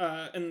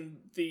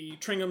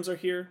Tringhams are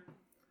here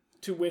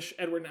to wish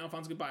Edward and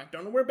Alphonse goodbye.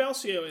 Don't know where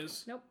Belcio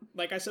is. Nope.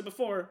 Like I said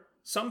before,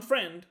 some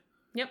friend.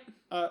 Yep.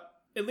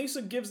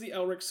 Elisa gives the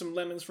Elrics some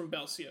lemons from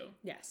Belcio.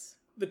 Yes.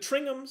 The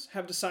Tringhams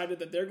have decided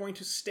that they're going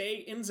to stay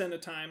in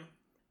Xenotime,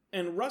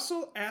 and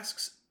Russell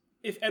asks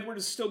if Edward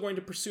is still going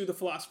to pursue the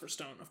Philosopher's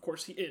Stone. Of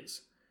course he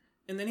is.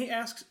 And then he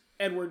asks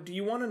Edward, do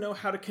you want to know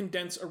how to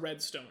condense a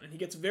red stone? And he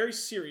gets very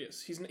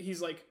serious.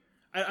 He's like,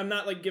 I'm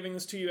not, like, giving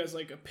this to you as,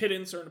 like, a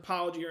pittance or an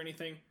apology or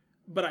anything,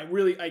 but I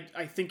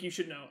think you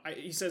should know.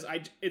 He says,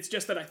 it's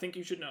just that I think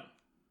you should know.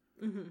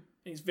 Mm-hmm. And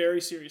he's very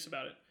serious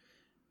about it.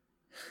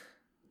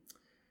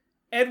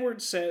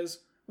 Edward says,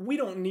 we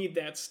don't need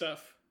that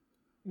stuff.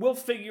 We'll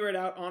figure it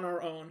out on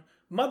our own.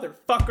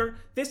 Motherfucker,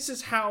 this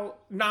is how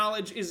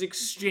knowledge is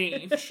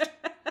exchanged.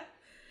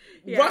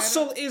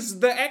 Russell is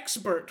the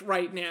expert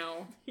right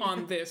now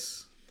on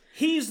this.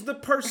 He's the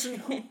person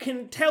who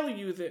can tell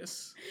you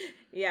this.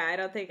 Yeah, I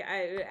don't think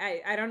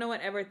I don't know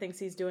what Edward thinks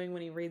he's doing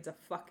when he reads a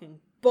fucking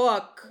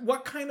book.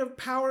 What kind of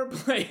power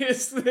play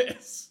is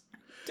this?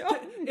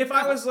 If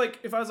I was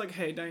like,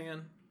 hey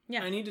Diane,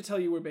 I need to tell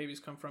you where babies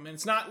come from, and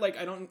it's not like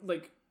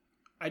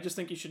I just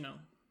think you should know.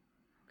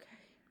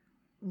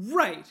 Okay.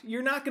 Right.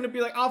 You're not gonna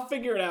be like, I'll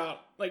figure it out.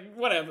 Like,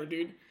 whatever,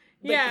 dude.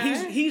 Like,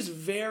 he's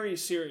very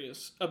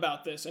serious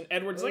about this, and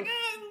Edward's like,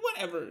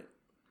 whatever.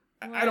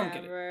 I don't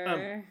get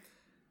it.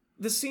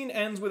 The scene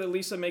ends with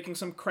Elisa making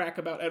some crack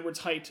about Edward's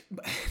height.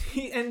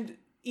 And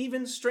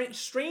even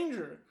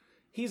stranger,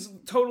 he's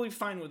totally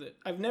fine with it.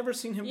 I've never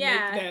seen him make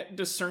that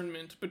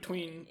discernment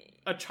between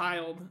a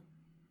child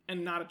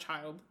and not a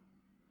child.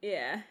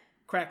 Yeah.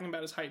 Cracking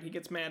about his height. He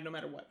gets mad no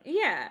matter what.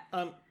 Yeah.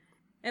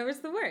 Edward's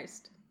the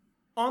worst.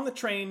 On the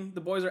train,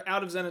 the boys are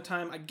out of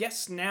Xenotime. I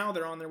guess now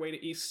they're on their way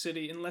to East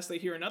City, unless they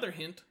hear another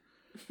hint.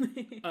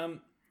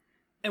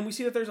 And we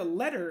see that there's a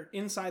letter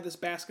inside this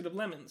basket of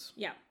lemons.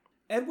 Yeah.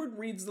 Edward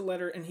reads the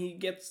letter and he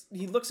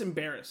looks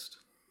embarrassed.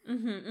 He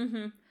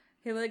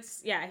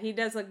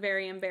does look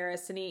very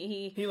embarrassed, and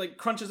he like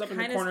crunches up in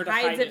the corner to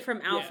hides it from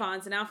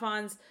Alphonse, and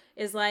Alphonse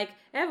is like,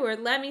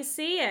 Edward, let me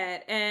see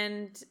it,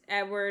 and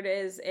Edward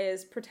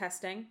is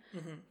protesting.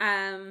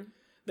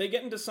 They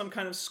get into some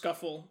kind of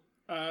scuffle.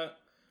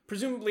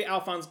 Presumably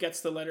Alphonse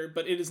gets the letter,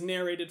 but it is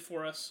narrated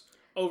for us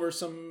over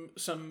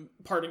some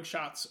parting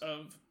shots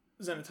of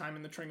Xenotime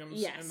and the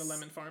Tringhams and the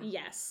Lemon Farm.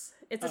 Yes.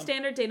 It's a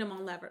standard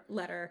denouement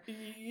letter.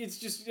 It's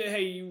just,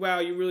 hey, wow,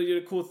 you really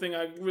did a cool thing.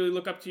 I really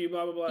look up to you,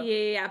 blah, blah, blah.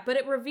 Yeah. But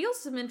it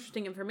reveals some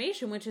interesting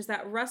information, which is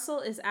that Russell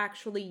is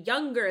actually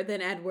younger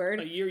than Edward.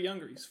 A year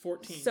younger. He's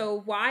 14.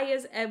 So why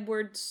is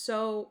Edward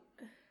so...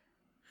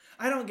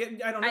 I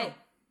don't know.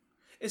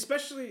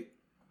 Especially...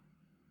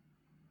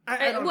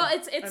 I don't well,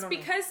 know.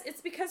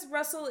 it's because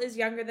Russell is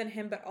younger than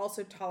him, but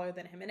also taller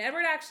than him. And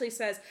Edward actually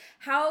says,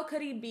 "How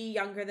could he be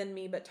younger than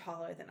me, but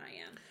taller than I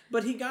am?"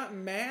 But he got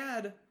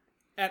mad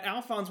at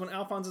Alphonse when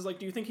Alphonse is like,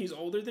 "Do you think he's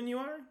older than you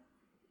are?"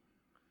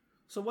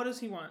 So what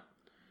does he want?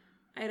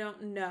 I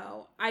don't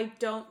know. I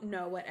don't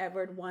know what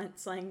Edward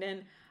wants,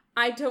 Langdon.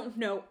 I don't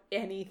know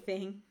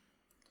anything.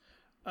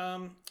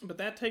 But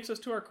that takes us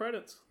to our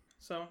credits.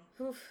 So.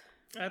 Oof.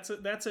 That's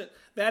it.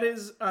 That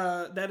is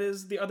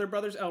The Other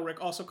Brothers Elric,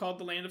 also called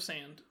The Land of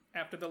Sand,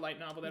 after the light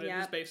novel that it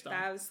is based on.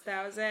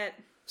 That was it.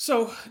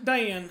 So,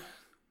 Diane,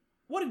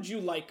 what did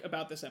you like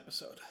about this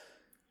episode?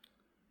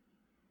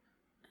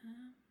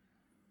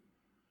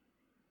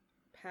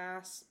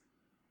 Pass.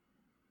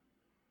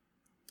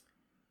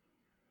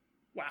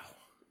 Wow,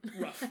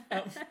 rough.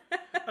 And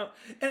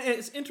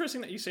it's interesting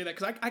that you say that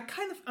because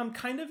I'm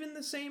kind of in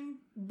the same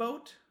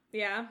boat.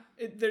 Yeah.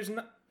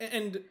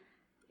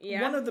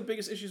 Yeah. One of the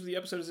biggest issues with the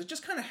episode is it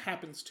just kind of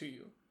happens to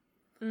you.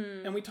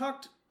 And we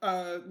talked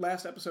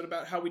last episode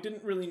about how we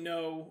didn't really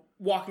know,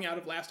 walking out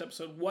of last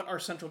episode, what our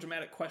central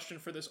dramatic question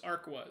for this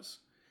arc was.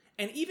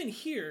 And even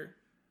here,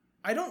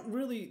 I don't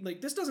really,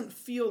 this doesn't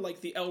feel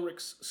like the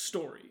Elric's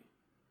story.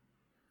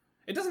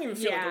 It doesn't even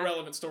feel like a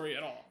relevant story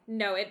at all.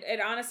 No, it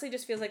honestly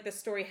just feels like the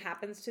story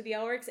happens to the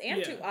Elrics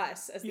and to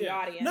us as the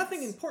audience.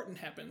 Nothing important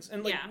happens.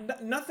 And,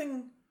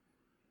 nothing...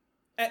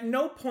 At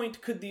no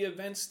point could the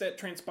events that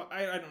transpire...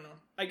 I don't know.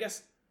 I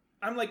guess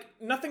I'm like,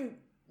 nothing...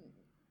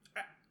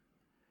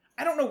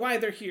 I don't know why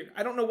they're here.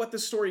 I don't know what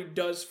this story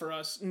does for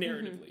us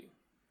narratively.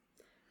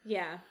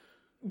 Yeah.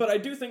 But I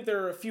do think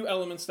there are a few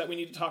elements that we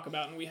need to talk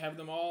about, and we have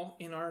them all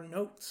in our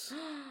notes.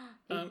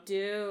 We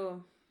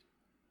do.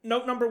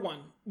 Note number 1,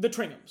 the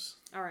Tringhams.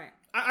 All right.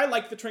 I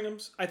like the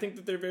Tringhams. I think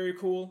that they're very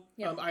cool.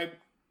 Yep. I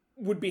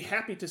would be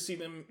happy to see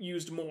them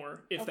used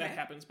more if that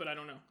happens, but I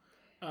don't know.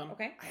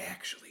 Okay. I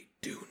actually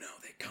do know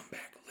they come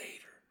back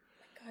later. Oh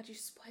my God, you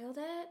spoiled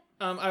it?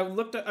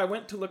 I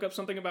went to look up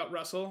something about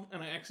Russell,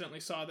 and I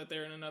accidentally saw that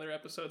they're in another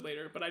episode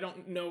later, but I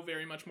don't know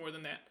very much more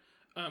than that.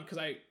 Because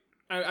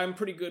I'm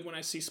pretty good when I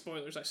see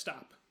spoilers, I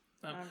stop.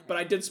 But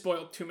I did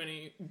spoil too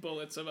many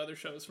bullets of other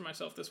shows for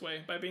myself this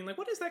way by being like,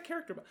 what is that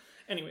character about?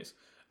 Anyways,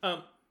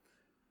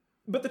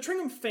 but the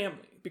Tringham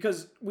family,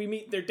 because we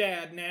meet their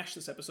dad, Nash,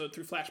 this episode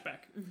through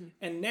flashback. Mm-hmm.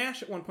 And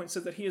Nash at one point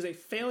says that he is a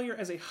failure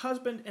as a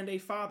husband and a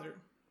father.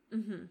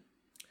 Mm-hmm.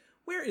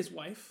 Where is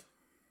wife?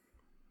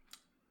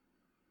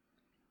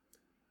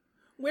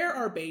 Where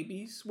are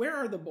babies? Where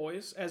are the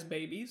boys as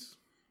babies?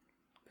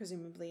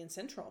 Presumably in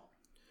Central.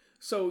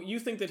 So you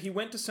think that he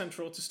went to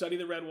Central to study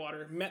the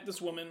Redwater, met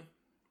this woman,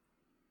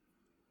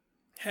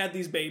 had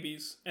these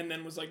babies, and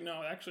then was like,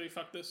 no, actually,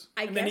 fuck this.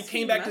 And then he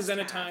came back to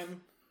Xenotime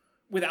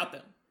without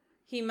them.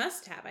 He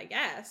must have, I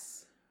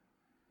guess.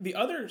 The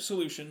other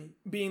solution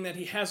being that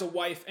he has a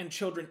wife and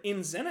children in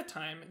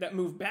Xenotime that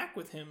move back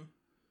with him.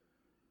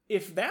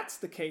 If that's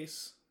the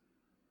case...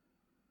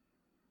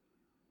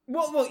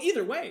 Well,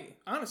 either way,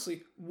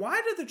 honestly,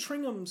 why do the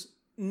Tringhams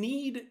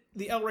need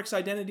the Elric's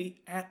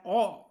identity at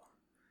all?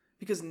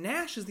 Because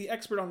Nash is the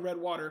expert on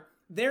Redwater.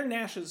 They're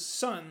Nash's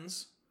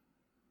sons,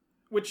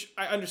 which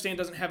I understand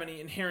doesn't have any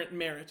inherent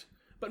merit.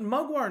 But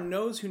Mugwar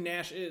knows who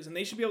Nash is, and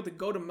they should be able to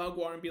go to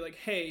Mugwar and be like,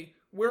 hey,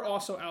 we're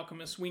also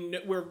alchemists.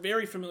 We're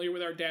very familiar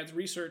with our dad's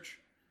research.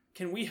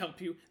 Can we help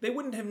you? They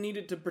wouldn't have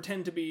needed to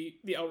pretend to be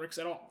the Elrics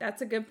at all.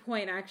 That's a good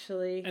point,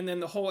 actually. And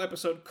then the whole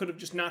episode could have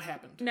just not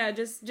happened. No,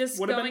 just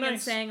going and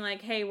saying,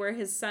 like, hey, we're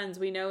his sons.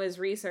 We know his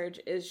research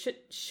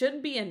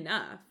should be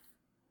enough.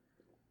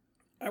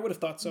 I would have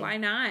thought so. Why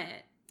not?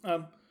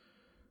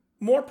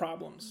 More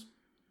problems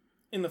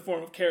in the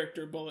form of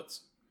character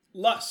bullets.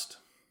 Lust.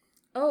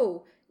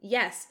 Oh,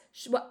 yes.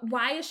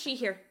 Why is she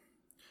here?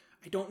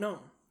 I don't know.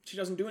 She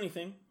doesn't do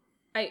anything.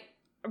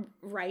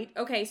 Right.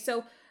 Okay,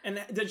 so... And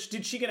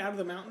did she get out of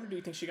the mountain, or do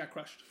you think she got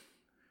crushed?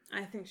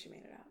 I think she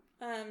made it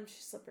out.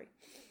 She's slippery.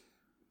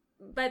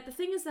 But the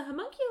thing is, the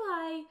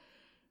homunculi,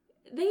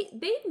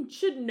 they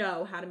should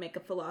know how to make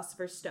a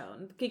Philosopher's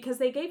Stone, because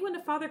they gave one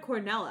to Father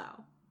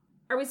Cornello.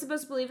 Are we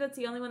supposed to believe that's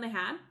the only one they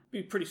had? It'd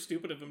be pretty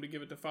stupid of them to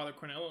give it to Father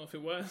Cornello if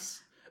it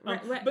was.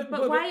 Right, but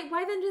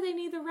why then do they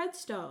need the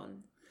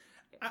redstone?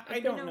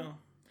 I don't know.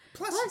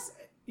 Plus,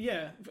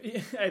 yeah,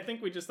 I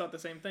think we just thought the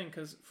same thing,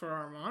 because for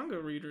our manga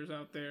readers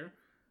out there,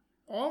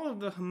 all of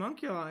the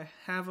homunculi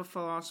have a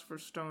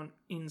Philosopher's Stone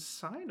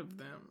inside of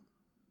them.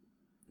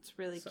 It's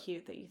really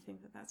cute that you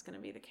think that that's going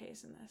to be the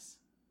case in this.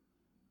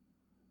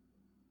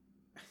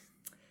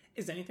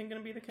 Is anything going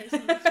to be the case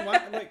in this?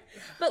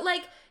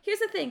 here's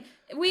the thing.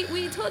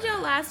 We told you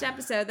last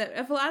episode that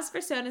a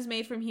philosopher's stone is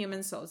made from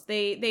human souls.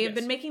 They have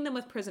been making them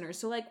with prisoners.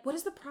 So, like, what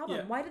is the problem?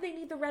 Yeah. Why do they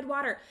need the red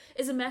water?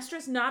 Is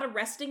Amestris not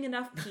arresting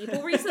enough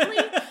people recently?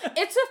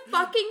 It's a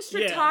fucking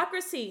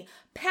stratocracy.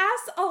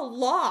 Pass a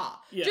law.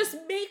 Yeah. Just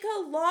make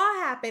a law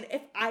happen.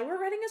 If I were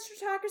running a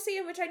stratocracy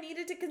in which I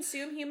needed to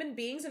consume human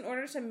beings in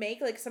order to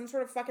make, like, some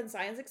sort of fucking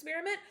science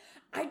experiment,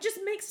 I'd just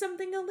make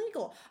something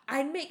illegal.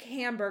 I'd make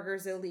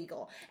hamburgers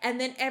illegal. And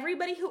then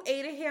everybody who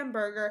ate a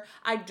hamburger,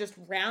 I'd just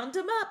round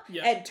them up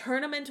and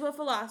turn them into a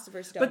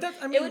philosopher's stone.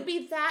 But it would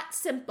be that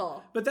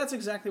simple. But that's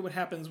exactly what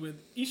happens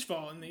with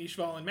Ishval and the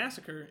Ishvalan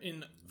massacre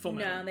in Fullmetal.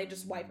 No, they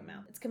just wipe them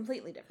out. It's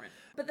completely different.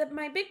 But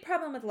my big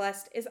problem with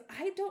Lust is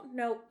I don't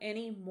know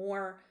any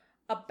more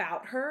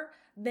about her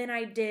than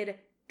I did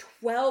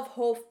 12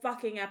 whole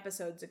fucking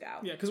episodes ago.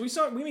 Yeah, because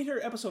we meet her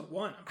episode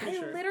 1, I'm pretty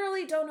sure. I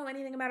literally don't know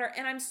anything about her,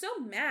 and I'm so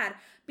mad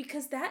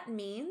because that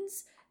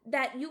means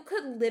that you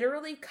could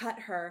literally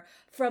cut her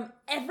from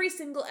every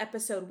single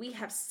episode we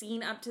have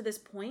seen up to this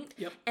point,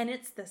 and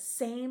it's the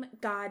same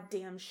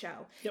goddamn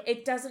show.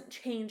 It doesn't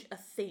change a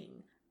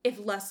thing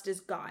if Lust is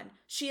gone.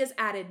 She has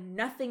added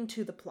nothing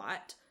to the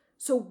plot,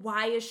 so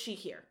why is she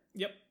here?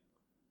 Yep.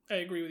 I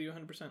agree with you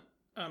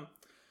 100%.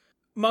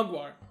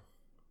 Mugwar.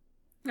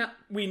 No.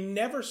 We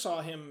never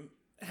saw him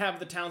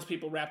have the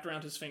townspeople wrapped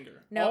around his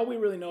finger. No. All we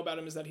really know about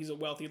him is that he's a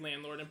wealthy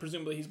landlord, and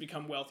presumably he's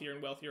become wealthier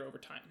and wealthier over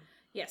time.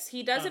 Yes,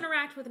 he does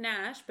interact with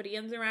Nash, but he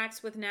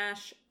interacts with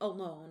Nash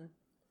alone.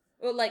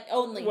 Well, like,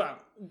 only. Well,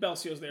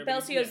 Belsio's there.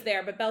 Belsio's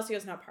there, but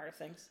Belsio's not part of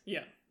things.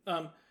 Yeah.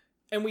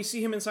 And we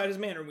see him inside his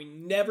manor. We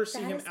never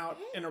see him out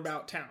and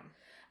about town.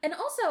 And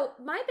also,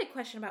 my big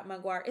question about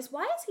Mugwar is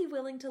why is he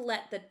willing to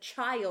let the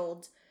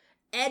child,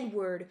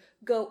 Edward,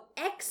 go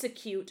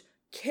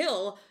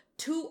kill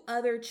 2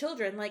 other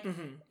children? Like,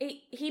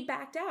 he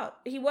backed out.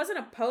 He wasn't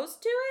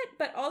opposed to it,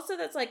 but also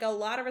that's like a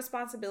lot of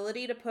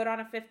responsibility to put on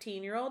a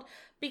 15-year-old.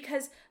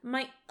 Because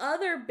my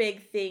other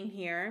big thing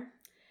here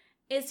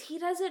is he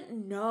doesn't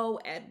know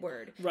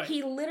Edward. Right.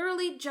 He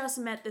literally just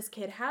met this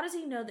kid. How does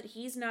he know that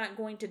he's not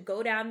going to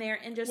go down there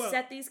and just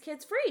set these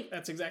kids free?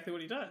 That's exactly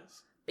what he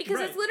does. Because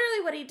that's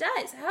literally what he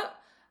does.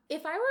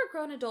 If I were a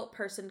grown adult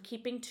person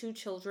keeping 2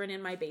 children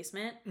in my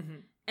basement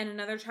and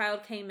another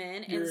child came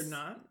in You're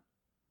not?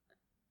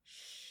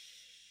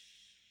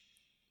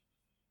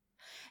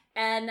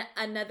 And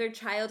another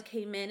child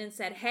came in and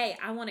said, hey,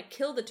 I want to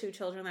kill the 2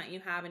 children that you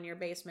have in your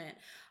basement,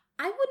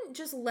 I wouldn't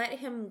just let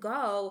him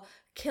go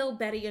kill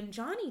Betty and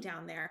Johnny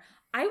down there.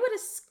 I would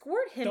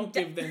escort him. Don't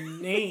give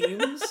them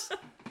names.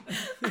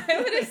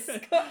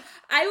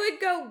 I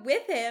would go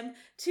with him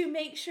to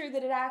make sure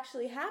that it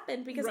actually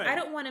happened because I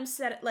don't want him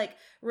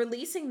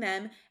releasing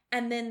them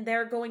and then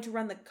they're going to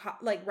run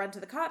to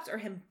the cops or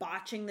him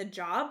botching the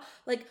job.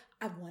 Like,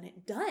 I want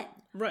it done.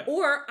 Right.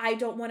 Or I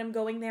don't want him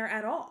going there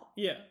at all.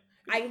 Yeah.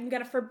 I'm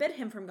going to forbid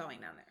him from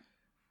going down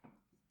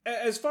there.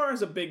 As far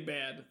as a big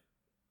bad,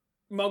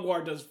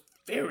 Mugwar does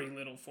very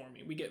little for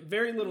me. We get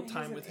very little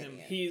time with him.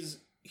 He's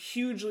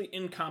hugely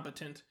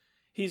incompetent.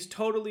 He's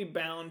totally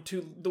bound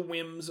to the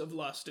whims of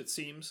Lust, it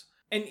seems.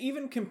 And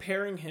even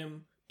comparing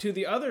him to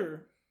the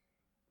other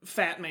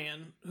fat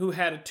man who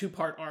had a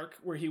 2-part arc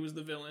where he was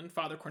the villain,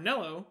 Father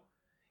Cornello,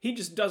 he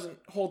just doesn't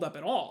hold up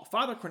at all.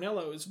 Father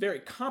Cornello is very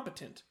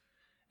competent.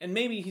 And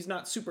maybe he's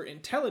not super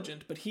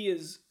intelligent, but he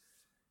is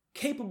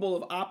capable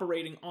of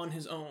operating on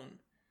his own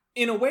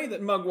in a way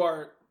that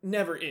Mugwar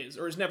never is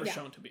or is never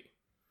shown to be.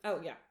 Oh,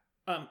 yeah.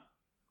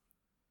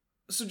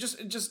 So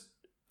just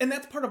and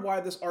that's part of why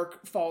this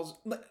arc falls.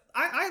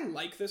 I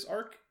like this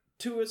arc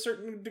to a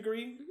certain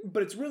degree,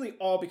 but it's really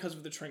all because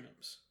of the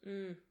Tringhams.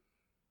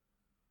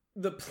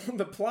 The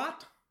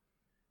plot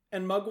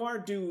and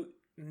Mugwar do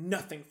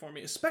nothing for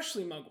me,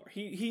 especially Mugwar.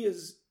 He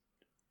is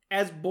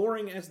as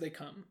boring as they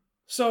come.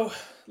 So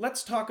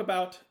let's talk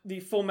about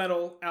the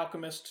Fullmetal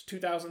Alchemist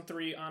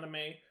 2003 anime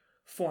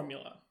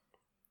formula.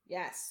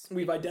 Yes.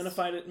 We've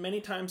identified it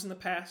many times in the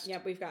past.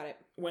 Yep, we've got it.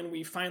 When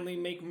we finally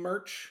make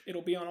merch,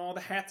 it'll be on all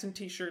the hats and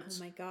t-shirts.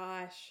 Oh my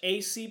gosh.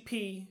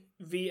 ACP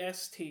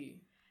VST.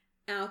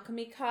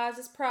 Alchemy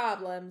causes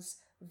problems,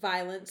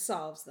 violence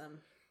solves them.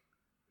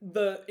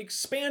 The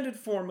expanded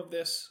form of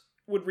this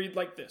would read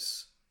like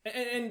this.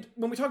 And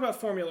when we talk about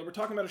formula, we're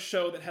talking about a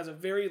show that has a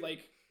very,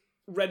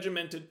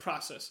 regimented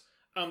process.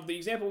 The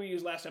example we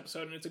used last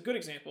episode, and it's a good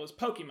example, is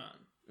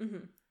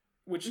Pokemon.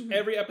 Which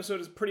every episode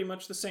is pretty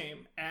much the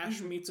same.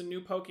 Ash meets a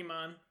new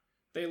Pokemon.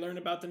 They learn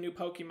about the new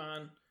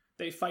Pokemon.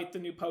 They fight the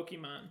new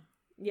Pokemon.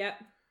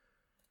 Yep.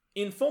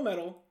 In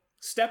Fullmetal,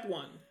 step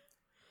 1,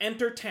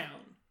 enter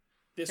town.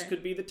 This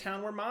could be the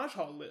town where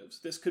Majhal lives.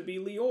 This could be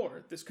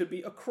Lior. This could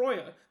be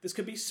Akroya. This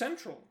could be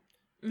Central.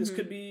 This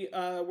could be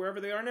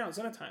wherever they are now,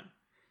 Xenotime.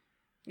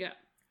 Yeah.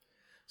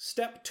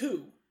 Step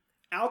 2,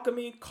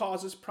 alchemy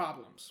causes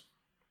problems.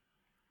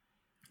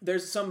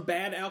 There's some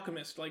bad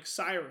alchemist like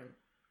Siren,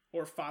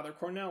 or Father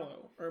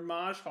Cornello, or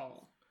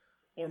Majhal,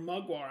 or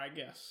Mugwar, I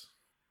guess,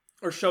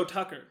 or Sho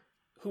Tucker,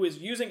 who is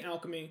using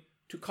alchemy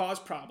to cause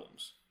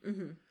problems.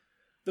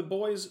 The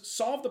boys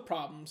solve the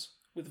problems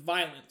with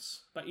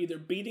violence by either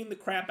beating the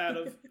crap out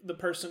of the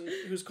person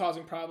who's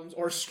causing problems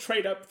or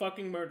straight up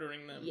fucking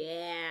murdering them.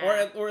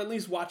 Yeah. Or at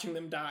least watching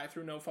them die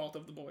through no fault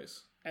of the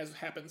boys, as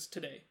happens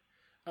today.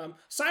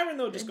 Siren,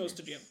 though, just goes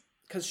to jail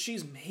because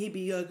she's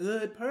maybe a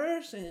good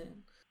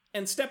person.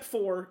 And step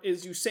 4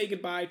 is you say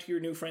goodbye to your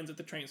new friends at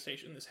the train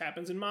station. This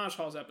happens in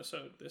Majhal's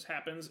episode. This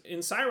happens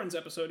in Siren's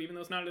episode, even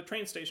though it's not at a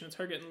train station. It's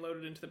her getting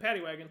loaded into the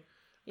paddy wagon.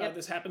 Yep.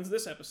 This happens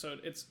this episode.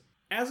 It's,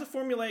 as a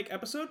formulaic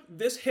episode,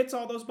 this hits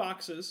all those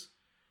boxes.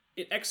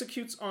 It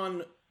executes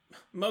on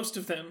most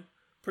of them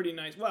pretty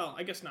nice. Well,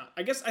 I guess not.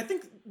 I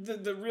think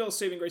the real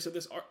saving grace of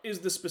this is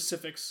the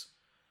specifics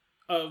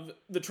of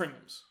the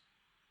Tringhams.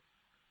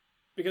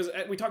 Because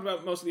we talked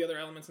about most of the other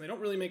elements, and they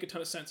don't really make a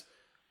ton of sense.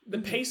 The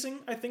pacing,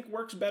 I think,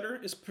 works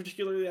better, is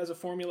particularly as a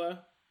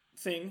formula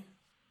thing.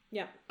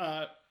 Yeah.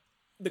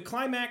 The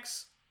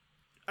climax,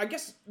 I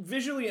guess,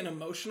 visually and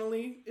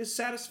emotionally is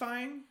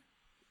satisfying,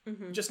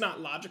 just not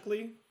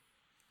logically.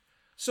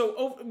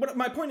 So, but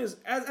my point is,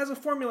 as a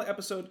formula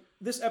episode,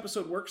 this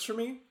episode works for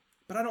me,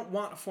 but I don't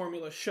want a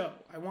formula show.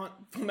 I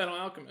want Fullmetal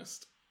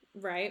Alchemist.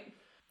 Right.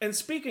 And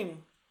speaking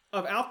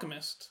of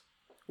Alchemist,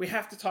 we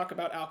have to talk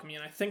about alchemy,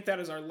 and I think that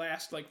is our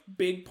last,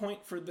 big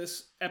point for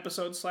this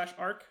episode /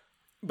 arc.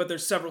 But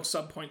there's several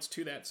subpoints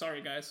to that. Sorry,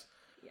 guys.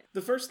 Yeah.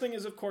 The first thing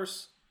is, of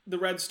course, the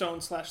red stone /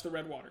 the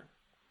red water.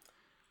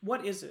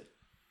 What is it?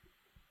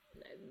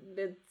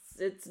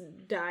 It's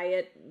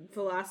diet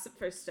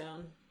philosopher's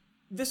stone.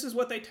 This is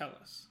what they tell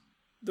us.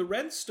 The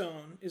red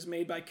stone is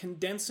made by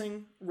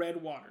condensing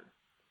red water.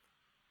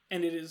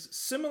 And it is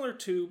similar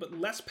to, but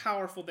less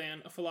powerful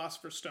than, a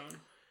philosopher's stone.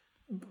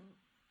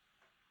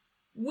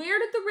 Where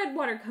did the red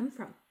water come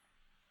from?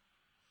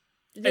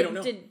 I don't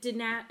know.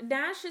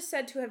 Nash is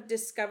said to have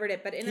discovered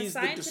it, but in a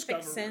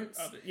scientific sense,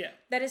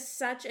 that is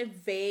such a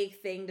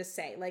vague thing to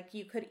say.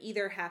 You could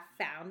either have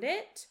found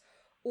it,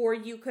 or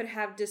you could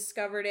have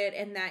discovered it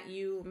and that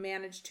you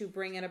managed to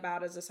bring it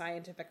about as a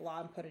scientific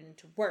law and put it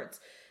into words.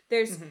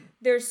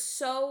 There's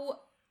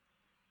so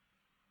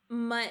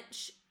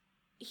much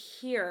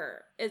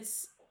here.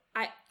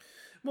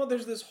 Well,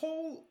 there's this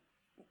whole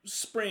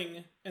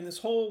spring and this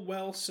whole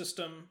well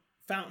system,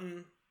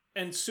 fountain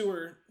and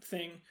sewer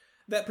thing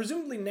that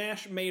presumably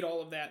Nash made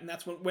all of that, and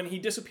that's when he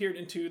disappeared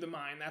into the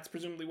mine. That's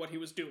presumably what he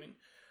was doing.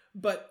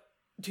 But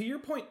to your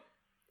point,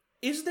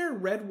 is there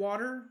red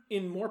water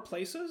in more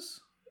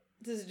places?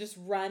 Does it just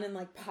run in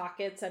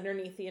pockets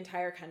underneath the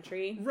entire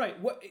country? Right.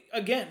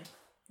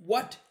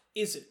 What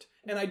is it?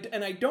 And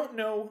I don't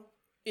know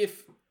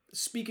if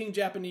speaking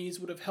Japanese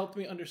would have helped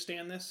me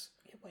understand this.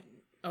 It wouldn't.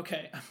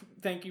 Okay.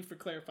 Thank you for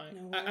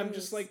clarifying. No I'm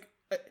just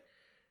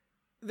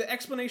the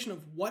explanation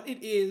of what it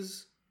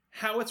is,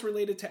 how it's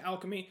related to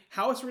alchemy,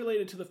 how it's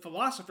related to the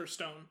Philosopher's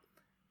Stone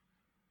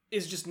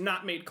is just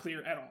not made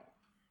clear at all.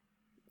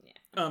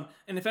 Yeah.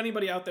 And if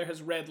anybody out there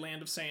has read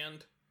Land of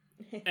Sand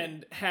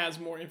and has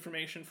more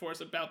information for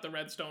us about the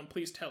Red Stone,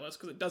 please tell us,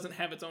 because it doesn't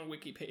have its own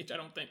wiki page, I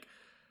don't think.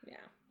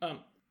 Yeah.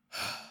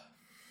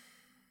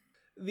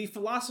 The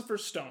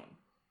Philosopher's Stone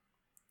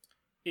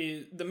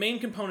is the main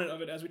component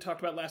of it, as we talked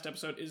about last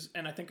episode, is,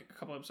 and I think a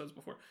couple episodes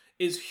before,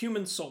 is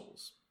human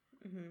souls.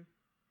 Mm-hmm.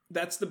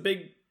 That's the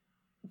big,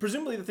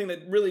 presumably the thing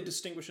that really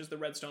distinguishes the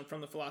Red Stone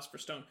from the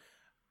Philosopher's Stone.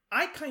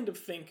 I kind of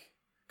think,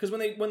 because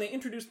when they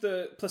introduce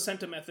the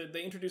placenta method,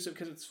 they introduce it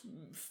because it's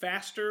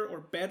faster or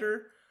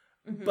better.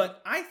 Mm-hmm.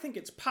 But I think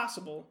it's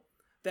possible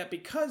that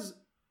because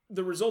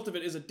the result of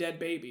it is a dead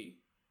baby,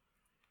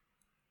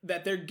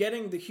 that they're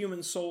getting the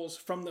human souls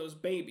from those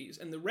babies.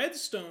 And the Red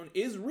Stone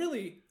is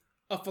really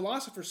a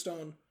Philosopher's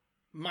Stone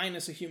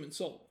minus a human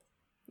soul.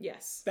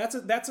 Yes. That's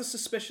a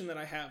suspicion that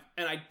I have.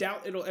 And I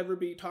doubt it'll ever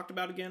be talked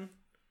about again.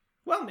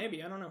 Well,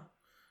 maybe. I don't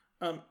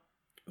know.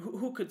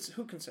 Who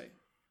can say?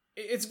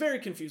 It's very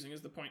confusing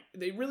is the point.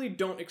 They really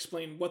don't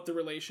explain what the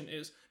relation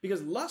is,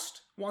 because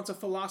Lust wants a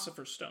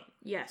Philosopher's Stone.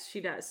 Yes, she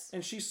does.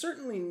 And she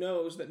certainly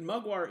knows that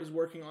Mugwar is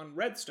working on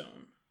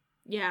Redstone.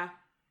 Yeah.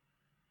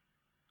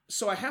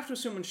 So I have to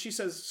assume when she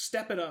says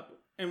step it up,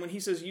 and when he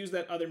says use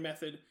that other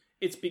method,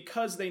 it's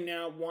because they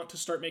now want to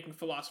start making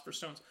Philosopher's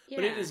Stones. Yeah.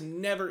 But it is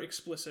never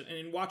explicit. And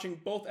in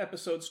watching both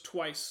episodes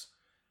twice,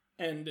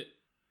 and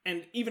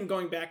even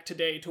going back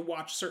today to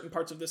watch certain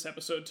parts of this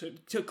episode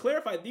to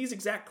clarify these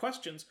exact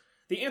questions,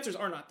 the answers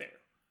are not there.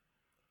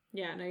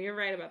 Yeah, no, you're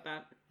right about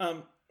that.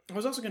 I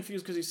was also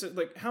confused because he said,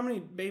 how many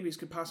babies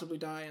could possibly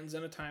die in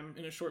Xenotime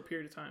in a short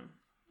period of time?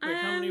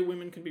 How many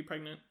women can be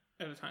pregnant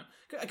at a time?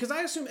 Because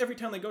I assume every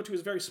town they go to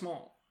is very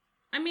small.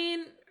 I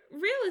mean,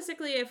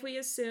 realistically, if we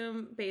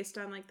assume, based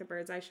on, the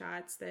bird's eye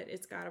shots, that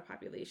it's got a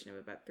population of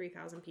about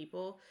 3,000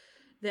 people,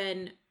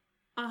 then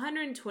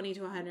 120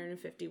 to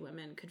 150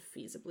 women could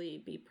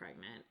feasibly be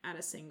pregnant at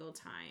a single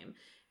time,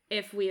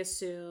 if we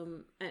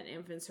assume an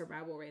infant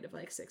survival rate of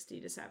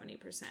 60 to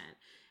 70%.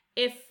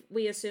 If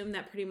we assume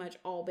that pretty much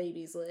all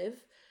babies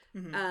live,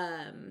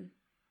 mm-hmm.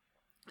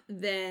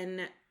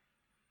 Then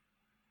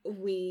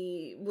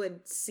we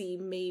would see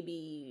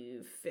maybe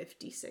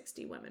 50,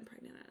 60 women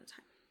pregnant at a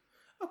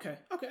time. Okay,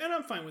 and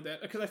I'm fine with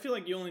that because I feel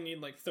like you only need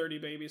like 30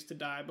 babies to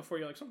die before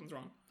you're like something's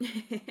wrong.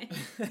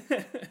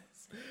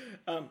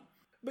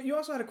 But you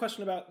also had a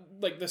question about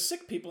like the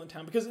sick people in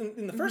town because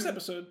in the first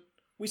episode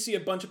we see a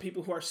bunch of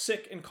people who are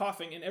sick and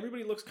coughing and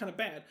everybody looks kind of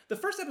bad. The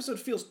first episode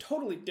feels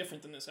totally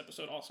different than this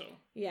episode also.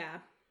 Yeah.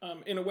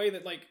 In a way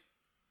that like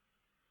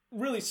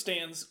really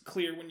stands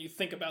clear when you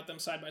think about them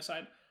side by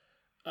side.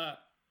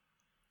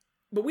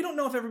 But we don't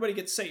know if everybody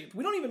gets saved.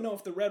 We don't even know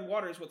if the red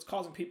water is what's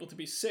causing people to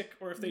be sick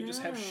or if they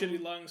just have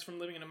shitty lungs from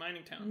living in a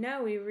mining town.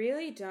 No, we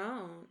really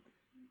don't.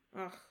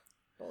 Ugh,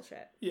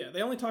 bullshit. Yeah,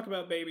 they only talk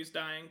about babies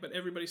dying, but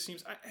everybody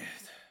seems...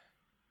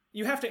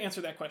 You have to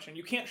answer that question.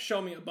 You can't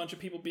show me a bunch of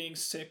people being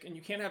sick, and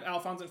you can't have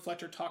Alphonse and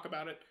Fletcher talk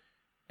about it.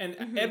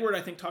 And Edward,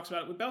 I think, talks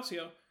about it with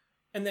Belcio,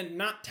 and then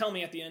not tell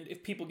me at the end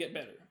if people get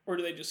better, or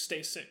do they just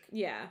stay sick.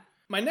 Yeah.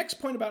 My next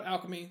point about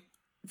alchemy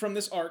from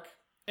this arc,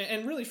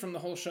 and really from the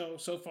whole show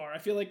so far, I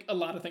feel like a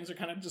lot of things are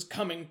kind of just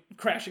coming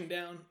crashing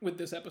down with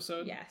this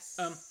episode. Yes.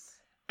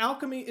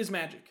 Alchemy is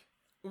magic.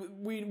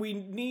 We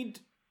need...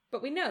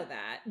 But we know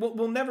that.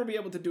 We'll never be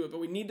able to do it, but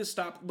we need to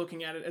stop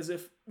looking at it as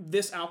if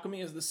this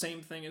alchemy is the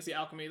same thing as the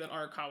alchemy that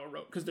Arakawa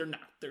wrote, because they're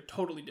not. They're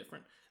totally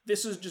different.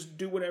 This is just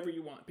do whatever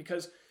you want,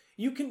 because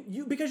you can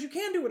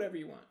do whatever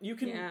you want. You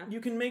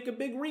can make a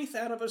big wreath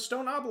out of a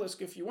stone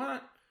obelisk if you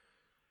want.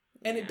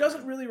 And it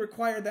doesn't really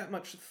require that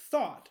much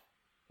thought.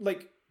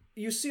 Like,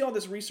 you see all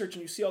this research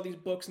and you see all these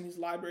books and these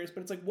libraries,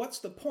 but it's like, what's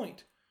the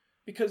point?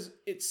 Because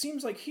it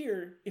seems like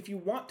here, if you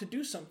want to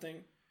do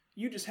something,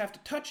 you just have to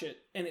touch it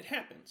and it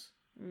happens.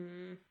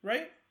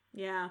 Right?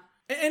 Yeah.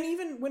 And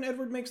even when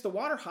Edward makes the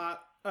water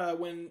hot,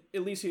 when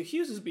Alicia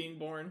Hughes is being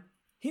born,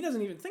 he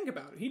doesn't even think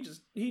about it.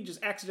 He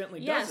just accidentally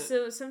does it. Yeah,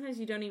 so sometimes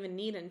you don't even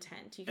need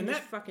intent. You can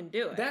just fucking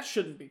do it. That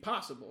shouldn't be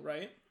possible,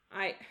 right?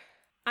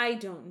 I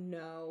don't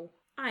know.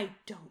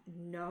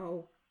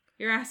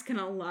 You're asking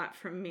a lot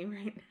from me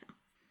right now.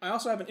 I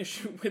also have an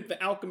issue with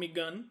the alchemy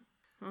gun,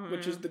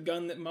 which is the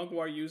gun that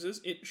Mugwar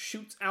uses. It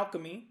shoots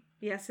alchemy.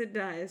 Yes, it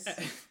does.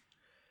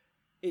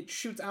 It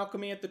shoots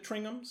alchemy at the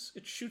Tringhams.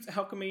 It shoots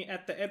alchemy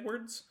at the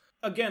Edwards.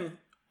 Again,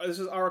 this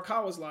is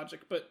Arakawa's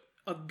logic, but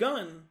a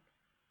gun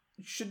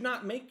should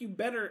not make you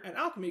better at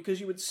alchemy because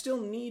you would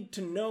still need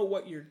to know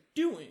what you're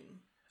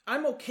doing.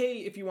 I'm okay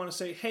if you want to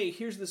say, hey,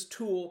 here's this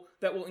tool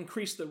that will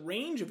increase the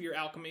range of your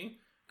alchemy,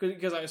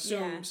 because I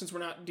assume since we're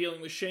not dealing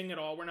with Shing at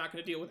all, we're not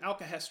going to deal with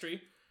alkahestry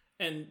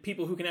and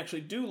people who can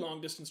actually do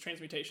long-distance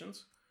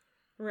transmutations.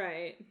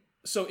 Right.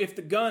 So if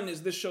the gun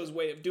is this show's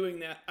way of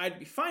doing that, I'd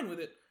be fine with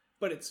it.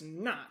 But it's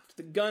not.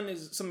 The gun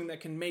is something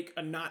that can make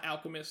a not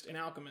alchemist an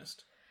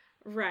alchemist.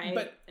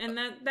 Right. And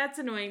that's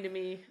annoying to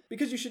me.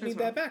 Because you should need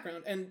that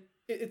background. And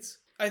it's...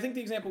 I think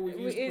the example we've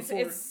used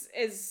before...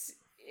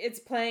 It's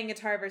playing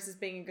guitar versus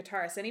being a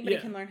guitarist. Anybody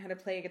can learn how to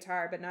play a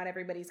guitar, but not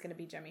everybody's going to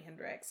be Jimi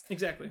Hendrix.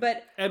 Exactly.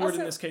 But Edward also,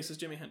 in this case is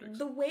Jimi Hendrix.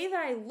 The way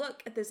that I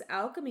look at this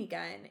alchemy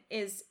gun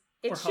is...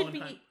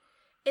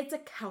 It's a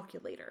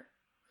calculator.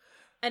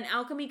 An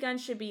alchemy gun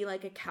should be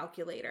like a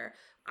calculator.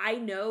 I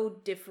know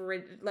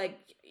different, like,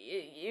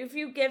 if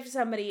you give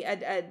somebody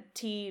a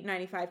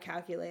T95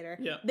 calculator,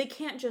 they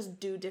can't just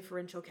do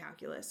differential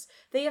calculus.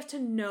 They have to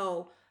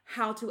know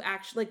how to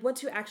actually, like, what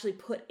to actually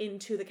put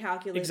into the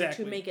calculator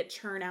to make it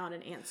churn out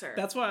an answer.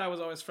 That's why I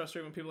was always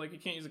frustrated when people are like, you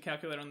can't use a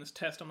calculator on this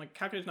test. I'm like,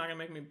 calculator's not going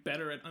to make me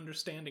better at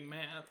understanding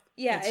math.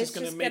 Yeah, it's just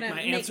going to make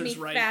my answers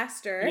right.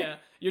 Faster. Yeah.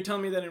 You're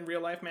telling me that in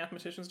real life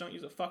mathematicians don't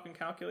use a fucking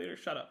calculator?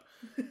 Shut up.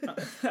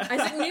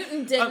 Isaac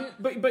Newton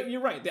didn't. But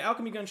you're right. The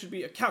alchemy gun should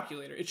be a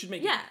calculator. It should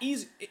make it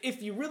easy.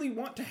 If you really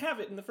want to have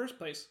it in the first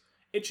place,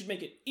 it should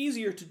make it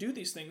easier to do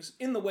these things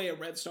in the way a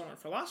Redstone or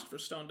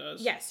Philosopher's Stone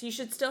does. Yes, you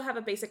should still have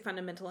a basic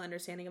fundamental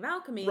understanding of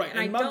alchemy. Right, and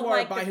I Mugwar, don't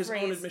like by his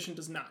own admission,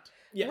 does not.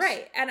 Yes.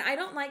 Right, and I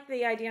don't like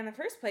the idea in the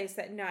first place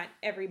that not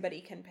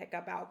everybody can pick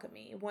up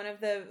alchemy. One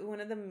of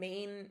the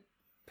main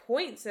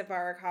points of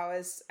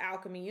Arakawa's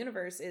alchemy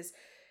universe is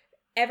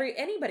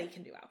anybody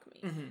can do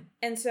alchemy. Mm-hmm.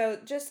 And so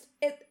just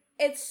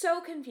it's so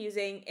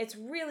confusing. It's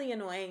really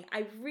annoying.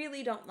 I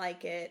really don't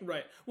like it.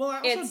 Right. Well, I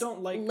also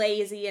don't like...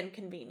 lazy and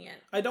convenient.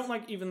 I don't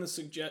like even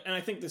the and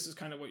I think this is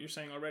kind of what you're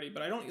saying already,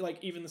 but I don't like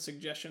even the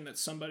suggestion that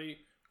somebody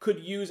could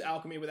use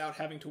alchemy without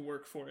having to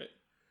work for it.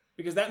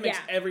 Because that makes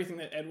everything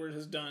that Edward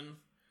has done...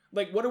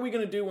 Like, what are we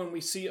going to do when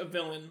we see a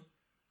villain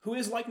who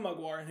is like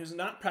Mugwar and who's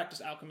not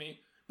practiced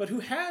alchemy, but who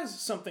has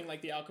something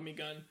like the alchemy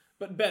gun,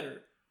 but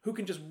better, who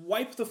can just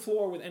wipe the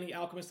floor with any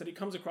alchemist that he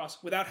comes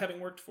across without having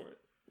worked for it?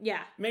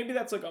 Yeah. Maybe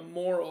that's like a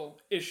moral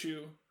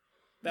issue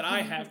that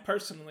I have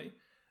personally,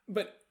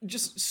 but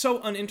just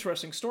so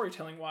uninteresting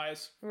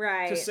storytelling-wise.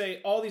 Right. To say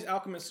all these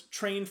alchemists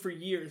train for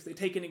years, they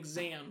take an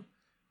exam,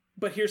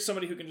 but here's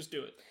somebody who can just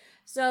do it.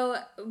 So,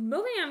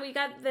 moving on, we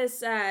got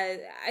this,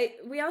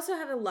 we also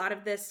have a lot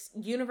of this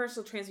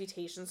Universal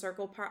Transmutation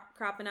Circle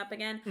cropping up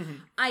again. Mm-hmm.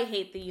 I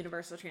hate the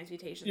Universal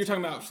Transmutation You're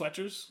Circle. Talking about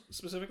Fletcher's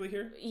specifically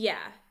here? Yeah,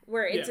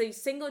 where it's a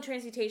single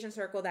transmutation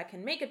circle that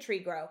can make a tree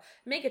grow,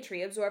 make a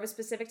tree absorb a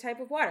specific type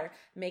of water,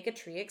 make a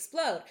tree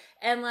explode.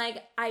 And,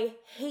 like, I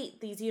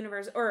hate these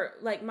or,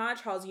 like,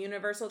 Maj Hall's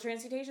Universal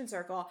Transmutation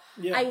Circle.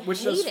 Yeah,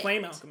 which does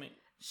flame alchemy.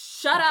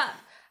 Shut up.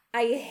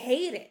 I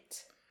hate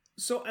it.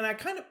 So, and I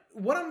kind of,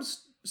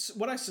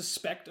 what I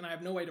suspect, and I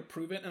have no way to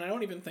prove it, and I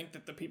don't even think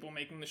that the people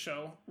making the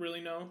show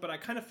really know, but I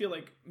kind of feel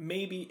like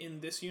maybe in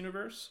this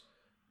universe,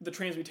 the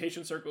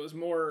transmutation circle is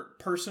more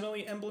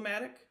personally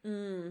emblematic.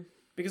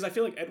 Because I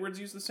feel like Edward's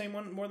used the same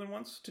one more than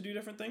once to do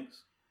different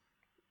things.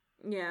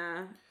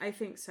 Yeah, I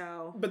think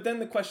so. But then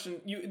the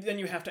question,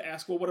 you have to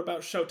ask, well, what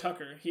about Sho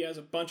Tucker? He has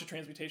a bunch of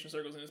transmutation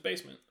circles in his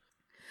basement.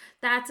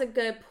 That's a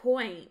good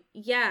point.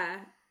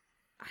 Yeah.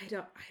 I don't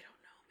know,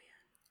 man.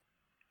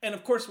 And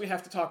of course we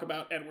have to talk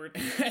about Edward.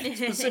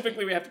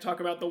 Specifically, we have to talk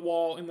about the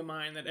wall in the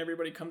mine that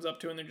everybody comes up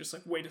to and they're just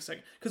like, wait a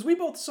second. Because we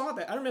both saw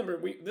that. I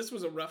remember this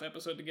was a rough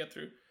episode to get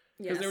through.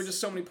 Because there were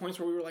just so many points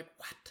where we were like,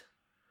 what?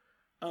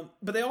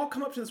 But they all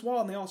come up to this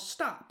wall and they all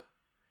stop.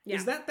 Yeah.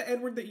 Is that the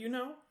Edward that you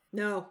know?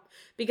 No.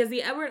 Because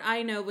the Edward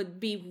I know would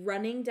be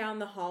running down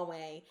the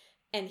hallway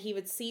and he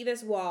would see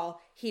this wall.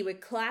 He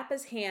would clap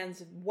his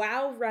hands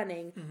while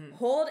running,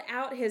 hold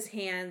out his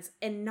hands,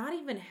 and not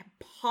even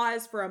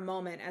pause for a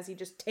moment as he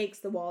just takes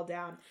the wall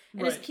down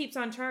and just keeps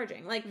on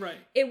charging. Like,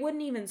 it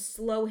wouldn't even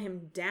slow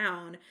him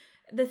down.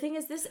 The thing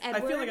is, this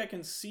Edward... I feel like I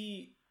can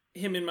see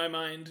him in my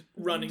mind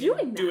running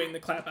doing the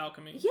clap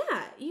alchemy.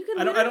 Yeah, you can.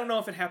 I don't know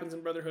if it happens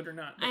in Brotherhood or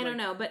not. I don't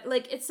know, but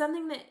like it's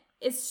something that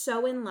is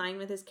so in line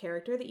with his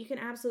character that you can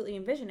absolutely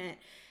envision it.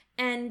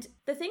 And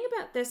the thing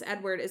about this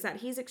Edward is that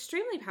he's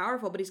extremely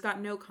powerful, but he's got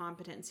no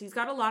competence. He's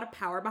got a lot of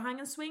power behind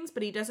his swings,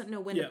 but he doesn't know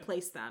when to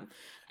place them.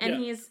 And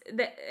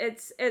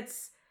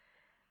it's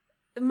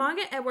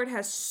manga Edward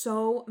has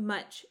so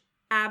much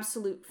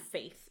absolute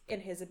faith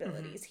in his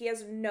abilities. He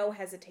has no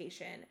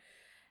hesitation.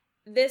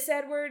 This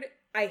Edward,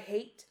 I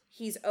hate.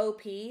 He's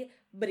OP,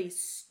 but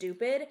he's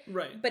stupid.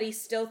 Right. But he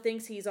still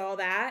thinks he's all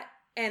that.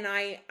 And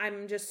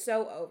I'm just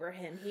so over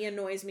him. He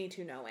annoys me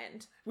to no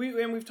end.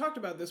 We've talked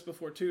about this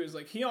before too. Is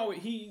like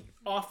he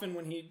often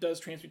when he does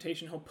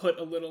transmutation, he'll put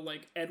a little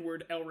like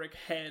Edward Elric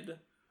head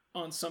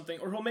on something,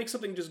 or he'll make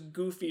something just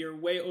goofy or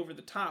way over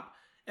the top.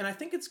 And I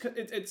think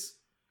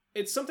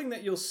it's something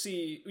that you'll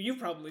see. You've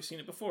probably seen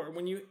it before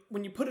when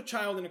you put a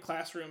child in a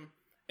classroom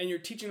and you're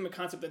teaching them a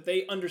concept that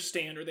they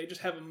understand, or they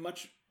just have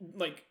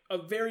a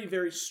very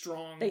very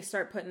strong. They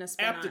start putting a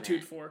spin aptitude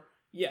on it. For.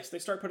 Yes, they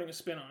start putting a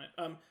spin on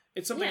it.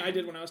 It's something I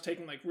did when I was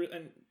taking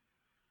I'm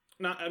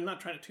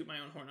not trying to toot my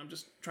own horn. I'm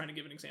just trying to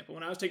give an example.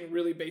 When I was taking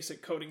really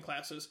basic coding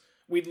classes,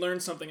 we'd learn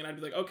something and I'd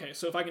be like, okay,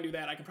 so if I can do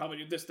that, I can probably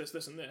do this, this,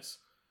 this, and this.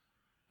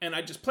 And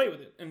I'd just play with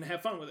it and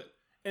have fun with it.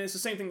 And it's the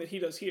same thing that he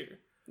does here.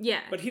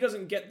 Yeah. But he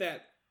doesn't get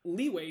that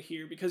leeway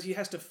here because he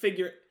has to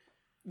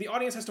the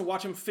audience has to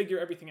watch him figure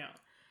everything out.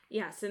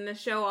 Yes, and the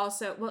show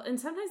also, and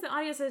sometimes the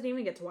audience doesn't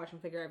even get to watch him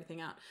figure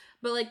everything out.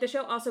 But like the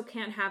show also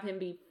can't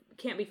be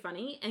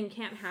funny and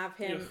can't have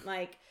him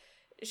like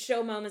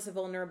show moments of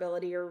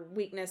vulnerability or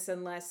weakness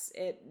unless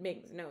it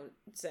makes no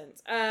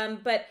sense.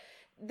 But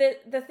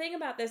the thing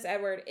about this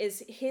Edward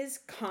is his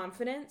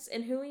confidence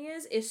in who he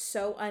is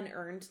so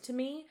unearned to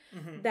me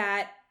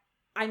that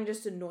I'm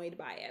just annoyed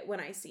by it when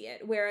I see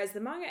it. Whereas the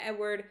manga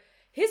Edward,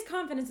 his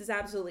confidence is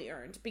absolutely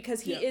earned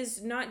because he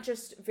is not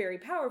just very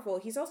powerful,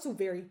 he's also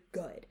very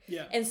good.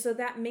 Yeah. And so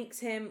that makes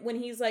him, when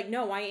he's like,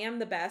 no, I am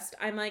the best,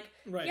 I'm like,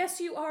 yes,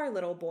 you are,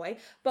 little boy.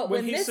 But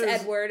when this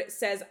Edward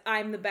says,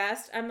 I'm the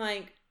best, I'm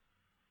like,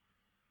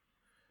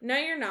 no,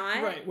 you're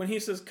not. Right. When he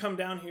says, come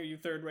down here, you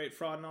third-rate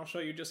fraud, and I'll show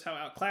you just how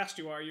outclassed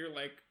you are, you're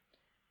like,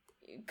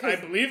 I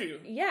believe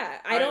you. Yeah,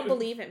 I don't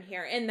believe him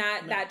here. And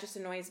that just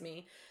annoys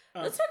me.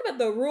 Let's talk about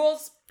the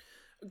rules.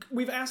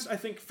 We've asked, I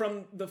think,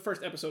 from the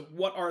first episode,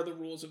 what are the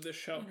rules of this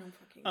show?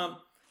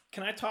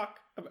 Can I talk?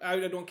 I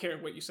don't care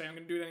what you say. I'm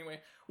going to do it anyway.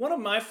 One of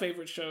my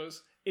favorite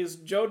shows is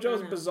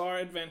JoJo's Bizarre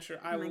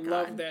Adventure. I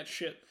love that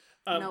shit.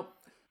 Nope.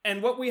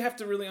 And what we have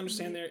to really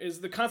understand there is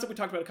the concept we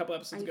talked about a couple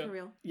episodes ago. Are you for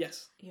real?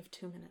 Yes. You have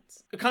 2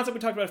 minutes. The concept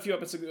we talked about a few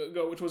episodes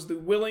ago, which was the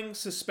willing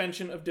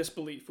suspension of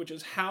disbelief, which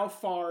is how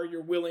far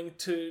you're willing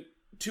to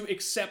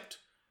accept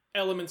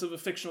elements of a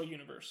fictional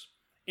universe.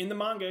 In the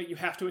manga, you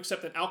have to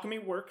accept that alchemy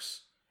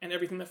works and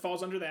everything that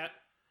falls under that,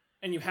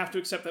 and you have to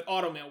accept that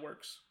automail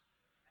works.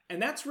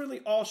 And that's really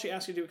all she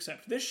asks you to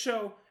accept. This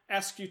show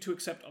asks you to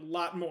accept a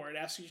lot more. It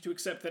asks you to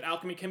accept that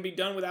alchemy can be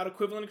done without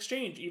equivalent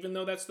exchange, even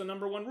though that's the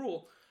number one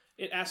rule.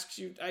 It asks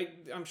you,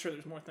 I'm sure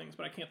there's more things,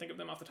 but I can't think of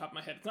them off the top of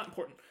my head. It's not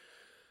important.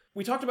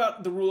 We talked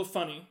about the rule of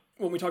funny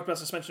when we talked about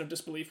suspension of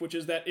disbelief, which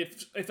is that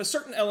if a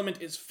certain element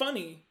is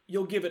funny,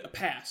 you'll give it a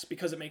pass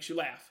because it makes you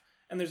laugh.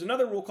 And there's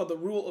another rule called the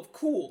rule of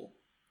cool,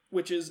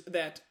 which is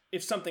that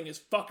if something is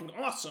fucking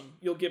awesome,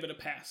 you'll give it a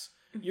pass.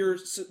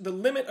 The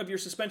limit of your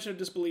suspension of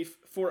disbelief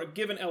for a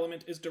given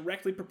element is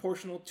directly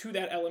proportional to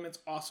that element's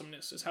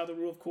awesomeness, is how the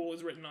rule of cool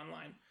is written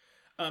online.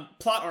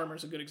 Plot armor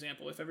is a good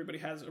example, if everybody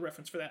has a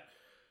reference for that.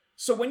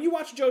 So when you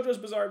watch JoJo's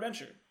Bizarre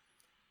Adventure,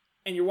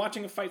 and you're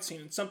watching a fight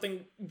scene, and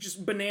something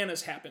just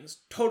bananas happens,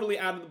 totally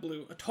out of the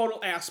blue, a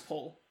total ass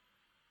pull,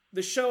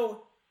 the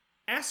show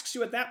asks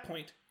you at that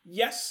point,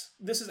 yes,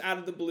 this is out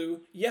of the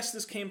blue, yes,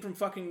 this came from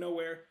fucking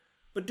nowhere,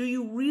 but do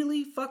you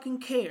really fucking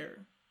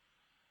care?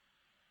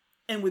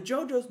 And with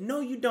JoJo's,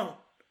 no you don't,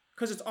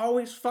 because it's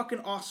always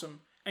fucking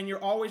awesome. And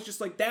you're always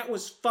just like, that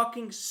was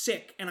fucking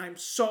sick, and I'm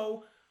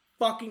so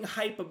fucking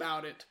hype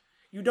about it.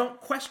 You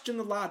don't question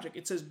the logic.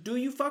 It says, do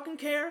you fucking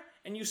care?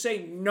 And you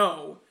say,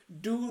 no.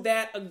 Do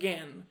that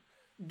again.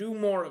 Do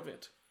more of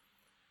it.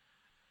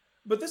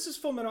 But this is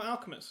Full Metal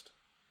Alchemist.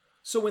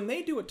 So when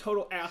they do a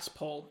total ass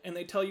pull and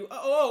they tell you,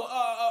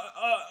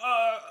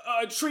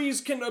 trees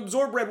can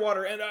absorb red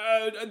water and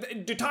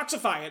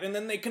detoxify it, and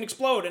then they can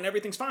explode and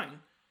everything's fine.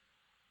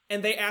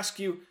 And they ask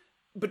you,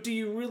 but do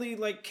you really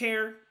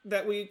care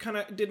that we kind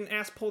of did an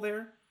ass pull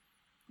there?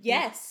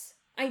 Yes,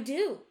 I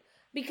do.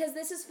 Because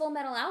this is Full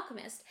Metal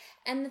Alchemist.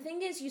 And the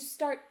thing is, you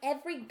start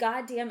every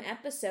goddamn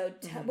episode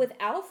with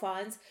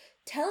Alphonse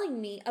telling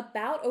me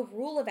about a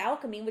rule of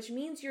alchemy, which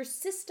means your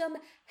system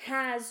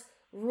has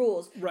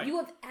rules. Right. You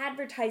have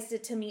advertised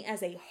it to me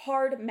as a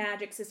hard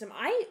magic system.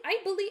 I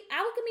believe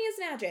alchemy is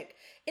magic.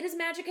 It is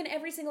magic in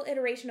every single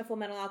iteration of Full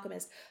Metal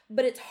Alchemist,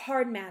 but it's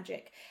hard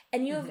magic.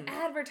 And you have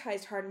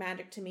advertised hard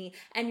magic to me,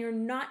 and you're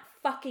not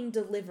fucking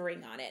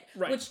delivering on it,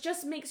 which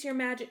just makes your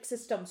magic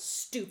system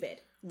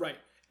stupid. Right.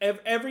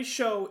 Every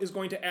show is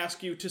going to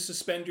ask you to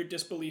suspend your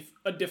disbelief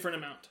a different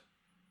amount.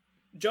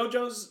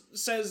 JoJo's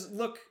says,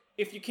 look,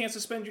 if you can't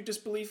suspend your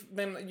disbelief,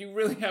 then you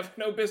really have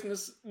no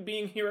business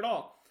being here at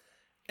all.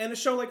 And a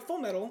show like Full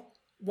Metal,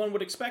 one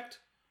would expect,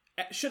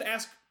 should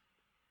ask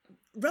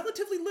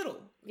relatively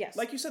little. Yes.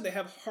 Like you said, they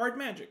have hard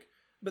magic.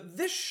 But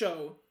this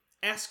show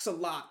asks a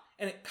lot,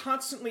 and it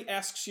constantly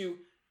asks you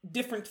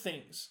different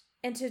things.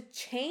 And to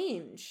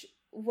change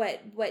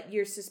what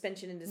your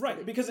suspension and disbelief.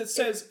 Right, because it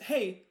says,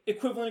 hey,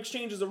 equivalent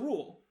exchange is a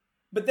rule.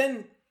 But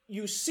then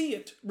you see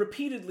it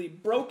repeatedly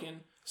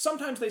broken.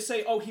 Sometimes they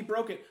say, oh, he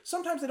broke it.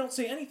 Sometimes they don't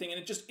say anything, and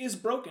it just is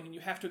broken, and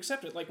you have to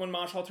accept it. Like when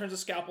Majhal turns a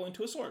scalpel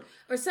into a sword.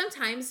 Or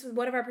sometimes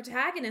one of our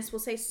protagonists will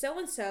say,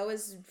 so-and-so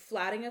is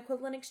flouting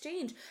equivalent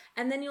exchange.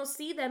 And then you'll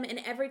see them,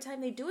 and every time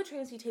they do a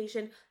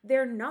transmutation,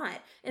 they're not.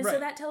 And so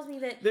that tells me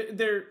that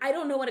they're I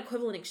don't know what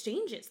equivalent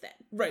exchange is then.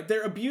 Right,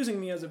 they're abusing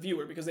me as a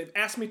viewer, because they've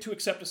asked me to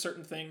accept a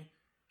certain thing,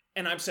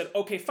 and I've said,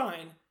 okay,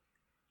 fine.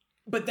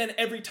 But then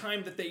every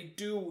time that they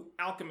do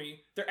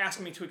alchemy, they're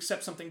asking me to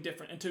accept something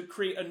different and to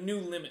create a new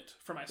limit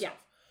for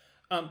myself.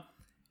 Yeah.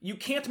 You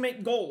can't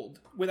make gold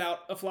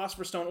without a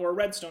Philosopher's Stone or a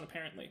Redstone,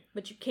 apparently.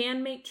 But you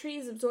can make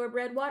trees absorb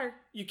red water.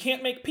 You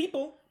can't make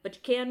people. But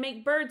you can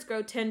make birds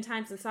grow 10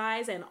 times in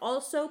size and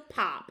also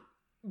pop.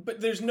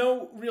 But there's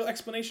no real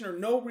explanation or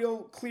no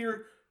real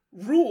clear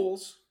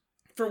rules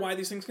for why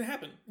these things can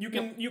happen. You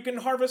can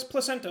harvest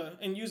placenta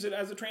and use it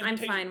as a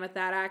transmutation. I'm fine with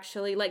that,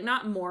 actually.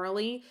 Not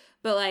morally,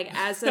 but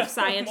as a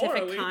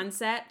scientific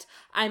concept,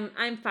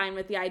 I'm fine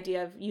with the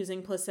idea of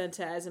using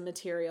placenta as a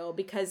material,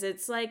 because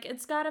it's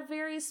it's got a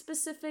very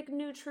specific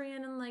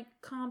nutrient and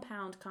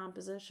compound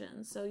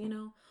composition. So,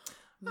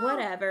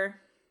 whatever.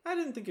 I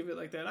didn't think of it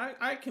like that.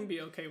 I can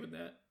be okay with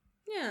that.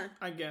 Yeah.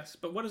 I guess.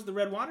 But what is the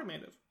red water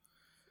made of?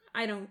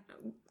 I don't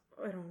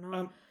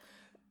know.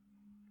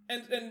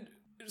 And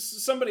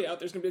somebody out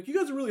there's gonna be like, you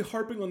guys are really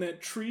harping on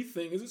that tree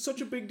thing. Is it such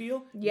a big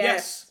deal?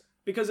 Yes,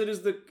 because it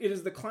is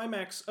the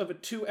climax of a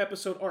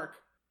 2-episode arc.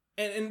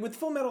 And with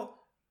Full Metal,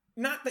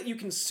 not that you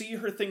can see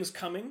her things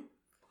coming,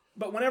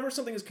 but whenever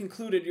something is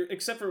concluded,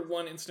 except for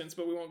one instance,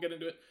 but we won't get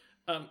into it.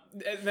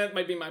 That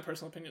might be my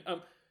personal opinion.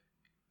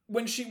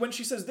 When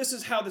she says this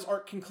is how this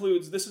arc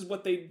concludes, this is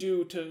what they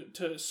do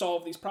to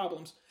solve these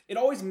problems, it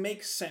always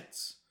makes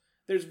sense.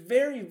 There's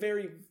very,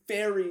 very,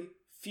 very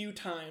few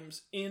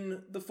times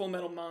in the Full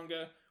Metal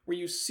manga where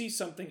you see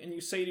something and you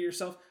say to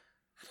yourself,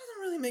 that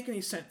doesn't really make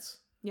any sense.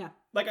 Yeah.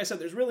 Like I said,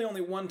 there's really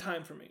only one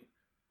time for me.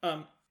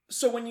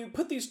 So when you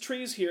put these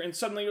trees here and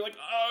suddenly you're like,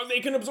 oh,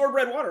 they can absorb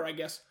red water, I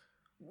guess.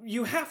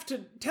 You have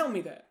to tell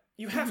me that.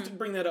 You have to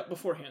bring that up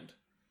beforehand.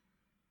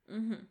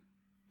 Mm-hmm.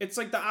 It's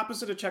like the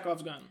opposite of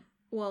Chekhov's gun.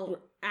 Well,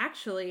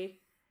 actually,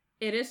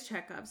 it is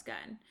Chekhov's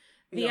gun.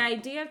 The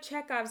idea of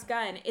Chekhov's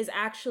gun is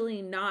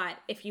actually not,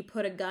 if you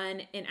put a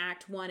gun in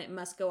Act 1, it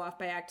must go off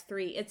by Act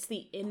 3. It's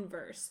the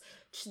inverse.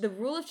 The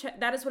rule of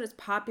that is what it's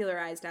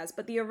popularized as.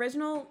 But the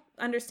original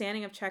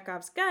understanding of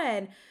Chekhov's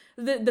gun,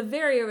 the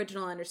very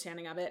original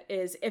understanding of it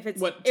is, if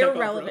it's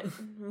irrelevant,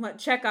 what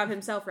Chekhov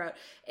himself wrote,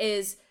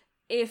 is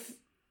if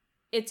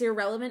it's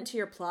irrelevant to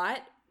your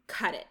plot,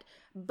 cut it.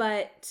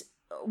 But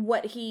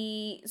what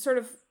he sort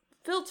of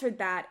filtered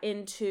that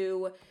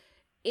into,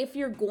 if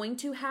you're going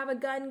to have a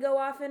gun go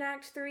off in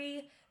Act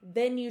 3,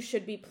 then you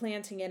should be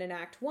planting it in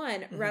Act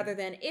 1, rather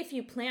than if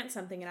you plant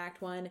something in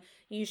Act 1,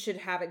 you should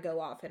have it go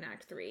off in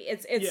Act 3.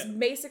 It's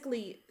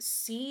basically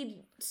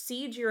seed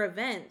your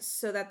events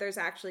so that there's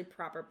actually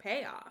proper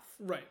payoff.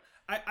 Right.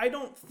 I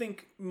don't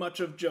think much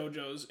of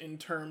JoJo's in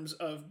terms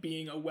of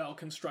being a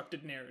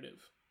well-constructed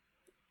narrative.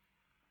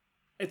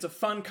 It's a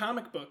fun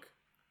comic book.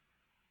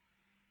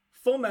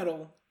 Full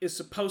Metal is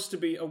supposed to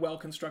be a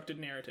well-constructed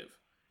narrative.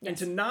 Yes. And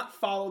to not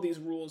follow these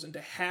rules and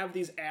to have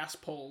these ass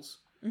pulls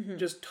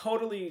just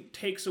totally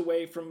takes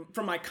away from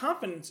my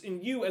confidence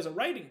in you as a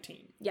writing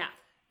team. Yeah.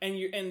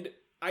 And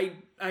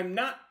I'm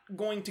not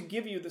going to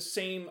give you the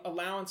same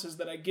allowances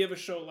that I give a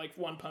show like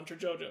One Punch or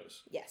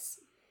JoJo's. Yes.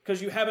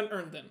 Because you haven't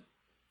earned them.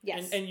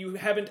 Yes. And you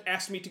haven't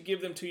asked me to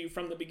give them to you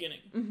from the beginning.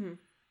 Mm-hmm.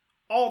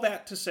 All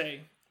that to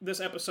say, this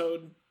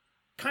episode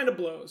kind of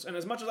blows. And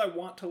as much as I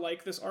want to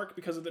like this arc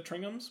because of the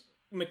Tringhams,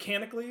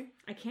 mechanically,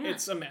 I can't.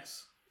 it's a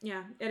mess.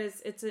 Yeah, it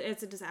is. It's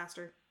a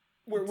disaster.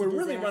 We're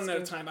really running out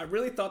of time. I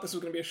really thought this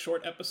was going to be a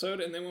short episode,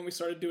 and then when we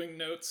started doing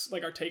notes,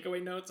 like our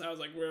takeaway notes, I was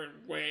like, we're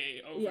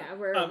way over. Yeah,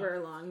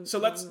 we're long. So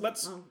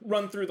let's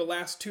run through the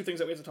last two things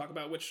that we have to talk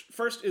about, which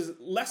first is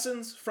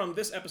lessons from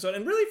this episode,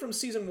 and really from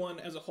season 1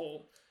 as a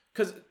whole.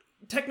 Because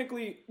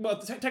technically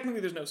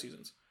there's no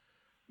seasons.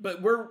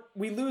 But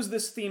we lose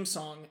this theme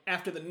song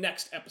after the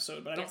next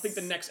episode, but I don't think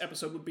the next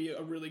episode would be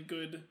a really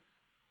good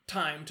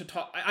time to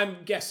talk.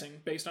 I'm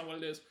guessing, based on what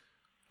it is,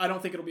 I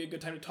don't think it'll be a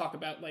good time to talk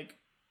about, like,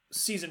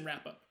 season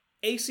wrap-up.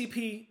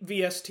 ACP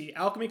VST.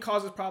 Alchemy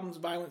causes problems,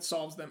 violence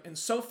solves them. And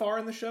so far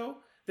in the show,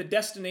 the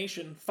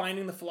destination,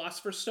 finding the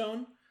Philosopher's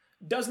Stone,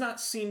 does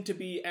not seem to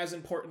be as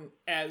important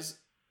as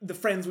the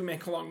friends we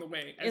make along the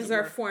way. Is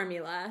our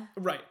formula.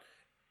 Right.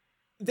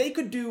 They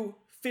could do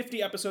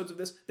 50 episodes of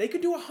this. They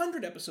could do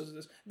 100 episodes of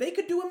this. They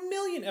could do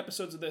 1,000,000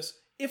 episodes of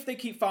this if they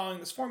keep following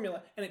this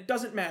formula, and it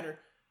doesn't matter.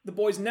 The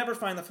boys never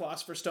find the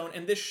Philosopher's Stone,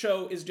 and this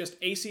show is just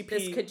ACP VST.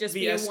 This could just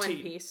be a One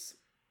Piece.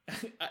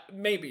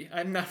 Maybe.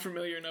 I'm not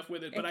familiar enough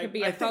with it, but it could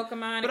be a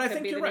Pokemon. But it I could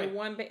think be you're the right. New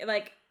One.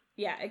 Like,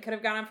 yeah, it could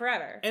have gone on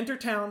forever. Enter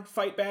town,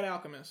 fight bad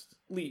alchemist,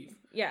 leave.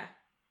 Yeah.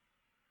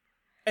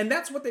 And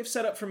that's what they've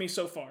set up for me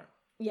so far.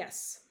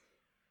 Yes.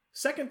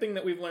 Second thing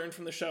that we've learned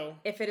from the show.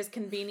 If it is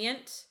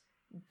convenient,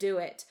 do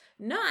it.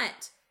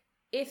 Not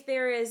if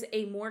there is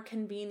a more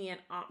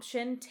convenient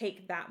option,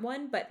 take that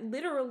one. But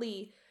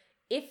literally,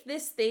 if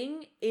this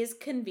thing is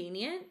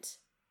convenient,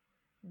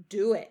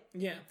 do it.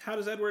 Yeah. How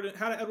do Edward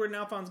and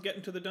Alphonse get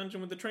into the dungeon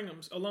with the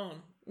Tringhams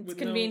alone? It's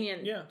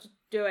convenient. Yeah.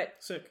 Do it.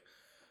 Sick.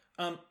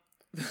 The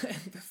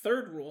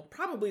third rule,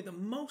 probably the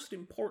most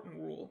important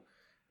rule,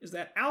 is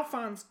that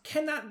Alphonse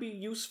cannot be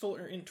useful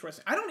or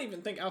interesting. I don't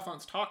even think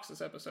Alphonse talks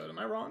this episode. Am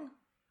I wrong?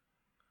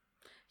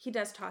 He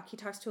does talk. He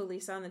talks to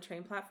Elisa on the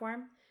train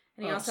platform.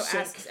 And he also sick.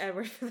 asks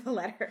Edward for the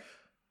letter.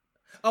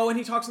 Oh, and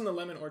he talks in the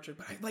lemon orchard.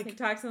 But he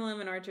talks in the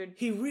lemon orchard.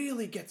 He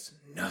really gets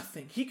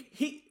nothing.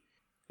 He.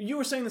 You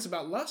were saying this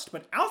about Lust,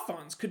 but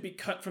Alphonse could be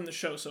cut from the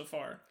show so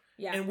far.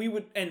 Yeah. And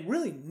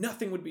really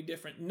nothing would be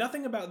different.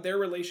 Nothing about their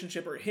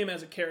relationship or him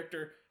as a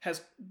character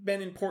has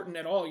been important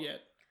at all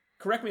yet.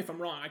 Correct me if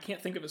I'm wrong. I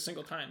can't think of a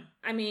single time.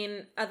 I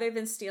mean, other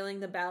than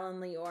stealing the bell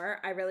and Lior,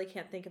 I really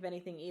can't think of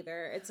anything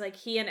either. It's like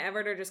he and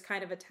Everett are just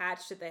kind of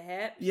attached at the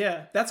hip.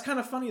 Yeah, that's kind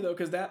of funny though,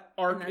 because that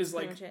arc is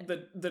like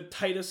the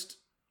tightest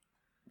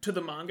to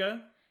the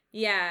manga.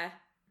 Yeah.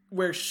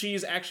 Where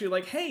she's actually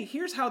like, hey,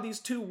 here's how these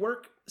two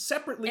work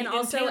separately and in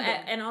also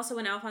tandem. And also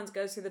when Alphonse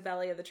goes through the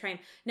belly of the train.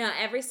 Now,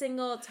 every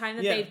single time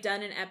that they've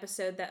done an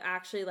episode that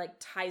actually like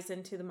ties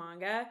into the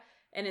manga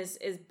and is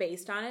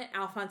based on it,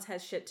 Alphonse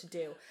has shit to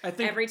do. I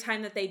think every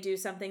time that they do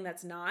something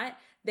that's not,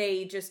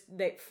 they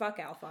fuck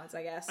Alphonse,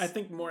 I guess. I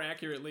think more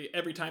accurately,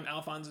 every time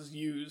Alphonse is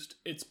used,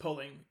 it's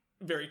pulling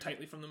very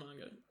tightly from the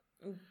manga.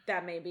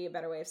 That may be a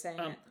better way of saying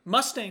it.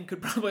 Mustang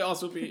could probably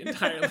also be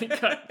entirely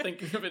cut,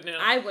 thinking of it now.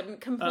 I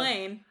wouldn't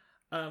complain.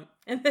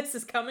 And this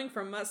is coming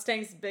from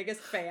Mustang's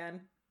biggest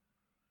fan.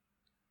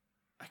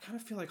 I kind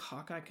of feel like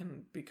Hawkeye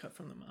can be cut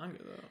from the manga,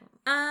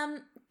 though.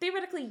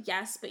 Theoretically,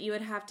 yes, but you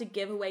would have to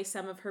give away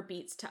some of her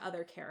beats to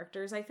other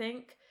characters, I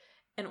think,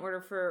 in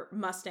order for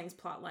Mustang's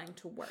plotline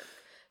to work.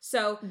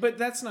 So, but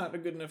that's not a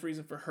good enough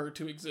reason for her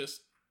to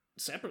exist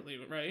separately,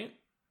 right?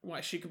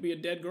 Why she could be a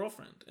dead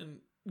girlfriend and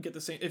get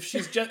the same. If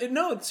she's just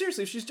no,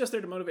 seriously, if she's just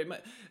there to motivate.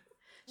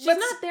 She's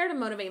not there to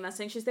motivate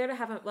Mustang. She's there to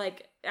have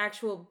like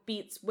actual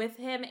beats with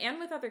him and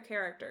with other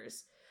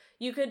characters.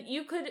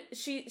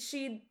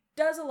 She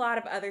does a lot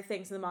of other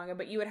things in the manga,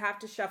 but you would have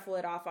to shuffle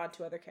it off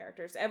onto other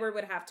characters. Edward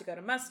would have to go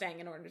to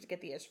Mustang in order to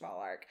get the Ishval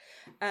arc.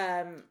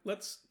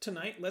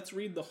 Let's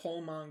read the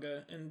whole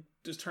manga and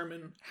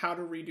determine how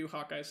to redo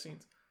Hawkeye's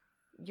scenes.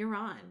 You're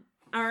on.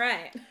 All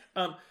right.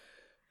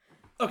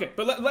 Okay,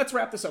 but let's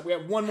wrap this up. We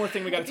have one more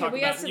thing we got to talk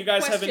about. You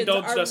guys have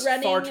indulged us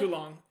far too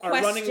long. Our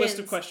running list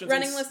of questions.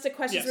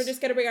 Yes. We're just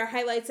going to bring our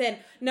highlights in.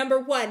 Number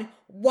 1,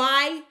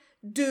 why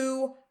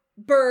do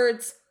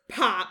birds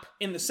pop?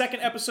 In the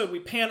second episode, we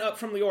pan up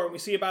from Lior and we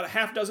see about a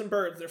half dozen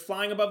birds. They're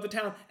flying above the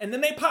town, and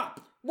then they pop.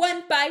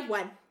 One by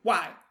one.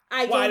 Why?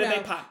 Why did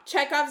they pop?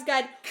 Chekhov's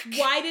Guide.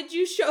 Why did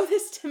you show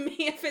this to me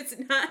if it's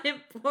not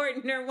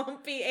important or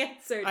won't be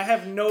answered? I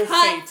have no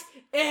faith.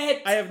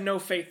 I have no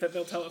faith that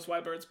they'll tell us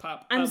why birds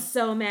pop. I'm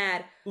so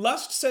mad.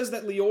 Lust says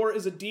that Lior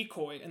is a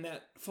decoy and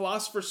that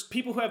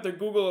people who have their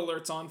Google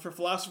alerts on for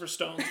Philosopher's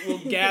Stones will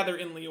gather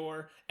in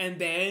Lior, and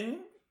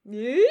then...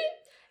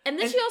 And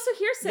then she also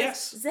here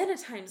says,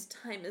 Xenotime's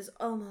time is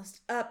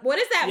almost up. What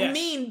does that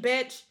mean,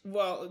 bitch?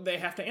 Well, they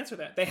have to answer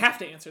that.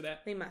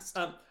 They must.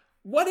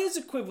 What is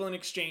equivalent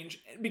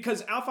exchange?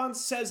 Because Alphonse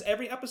says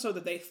every episode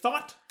that they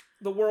thought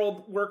the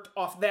world worked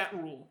off that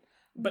rule.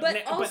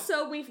 But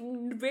also, we've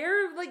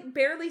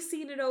barely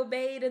seen it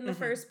obeyed in the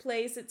first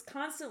place. It's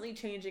constantly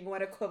changing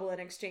what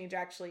equivalent exchange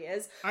actually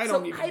is. I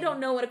don't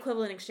know what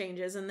equivalent exchange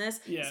is in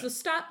this. Yeah. So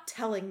stop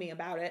telling me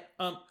about it.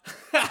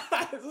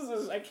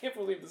 I can't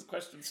believe this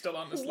question's still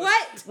on this list.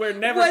 What? We're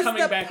never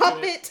coming back to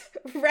it.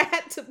 Puppet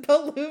rat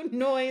balloon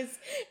noise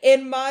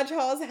in Maj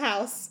Hall's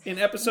house? In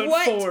episode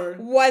 4,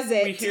 was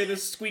it? We hear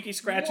this squeaky,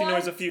 scratchy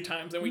noise a few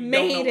times, and we don't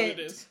know what it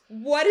is.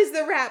 What is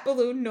the rat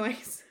balloon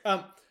noise?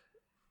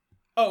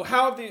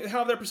 How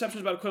have their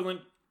perceptions about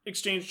equivalent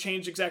exchange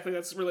changed exactly?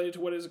 That's related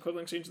to what is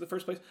equivalent exchange in the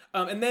first place.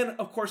 And then,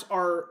 of course,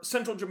 our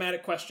central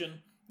dramatic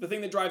question, the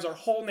thing that drives our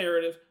whole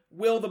narrative: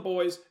 will the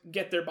boys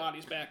get their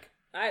bodies back?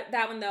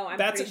 That one, though,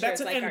 that's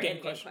an end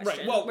game question.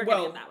 Right. Well, we're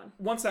gonna get that one.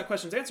 Once that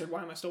question's answered,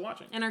 why am I still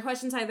watching? And our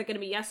question's either going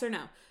to be yes or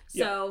no.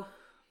 So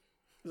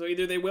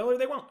either they will or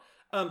they won't.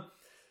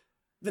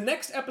 The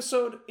next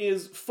episode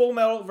is Full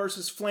Metal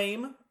versus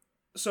Flame.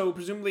 So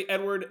presumably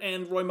Edward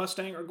and Roy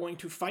Mustang are going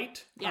to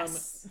fight.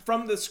 Yes.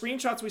 From the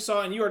screenshots we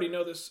saw, and you already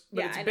know this,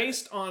 but it's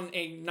based on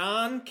a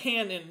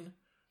non-canon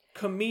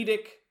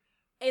comedic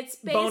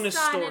bonus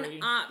story. On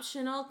an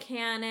optional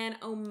canon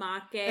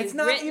omake. It's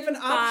not even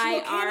optional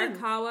canon. By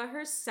Arakawa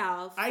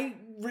herself. I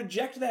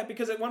reject that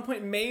because at one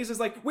point Maze is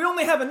like, we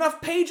only have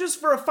enough pages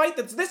for a fight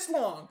that's this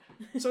long.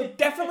 So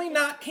definitely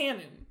not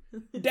canon.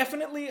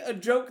 Definitely a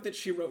joke that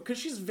she wrote because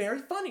she's very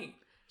funny.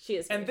 She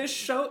is. And this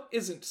show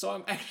isn't.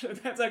 So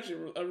that's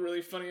actually a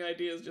really funny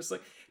idea. Is just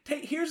like,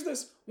 here's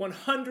this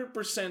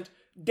 100%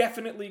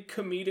 definitely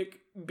comedic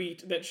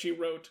beat that she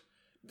wrote.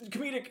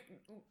 Comedic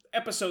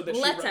episode that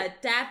she wrote. Let's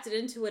adapt it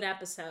into an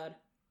episode.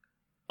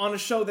 On a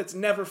show that's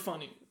never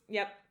funny.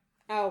 Yep.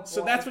 Oh, boy.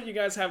 So that's what you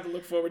guys have to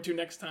look forward to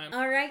next time.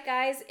 All right,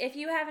 guys. If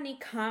you have any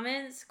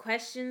comments,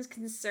 questions,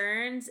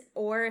 concerns,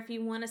 or if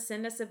you want to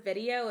send us a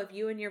video of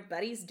you and your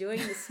buddies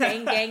doing the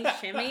Stang Gang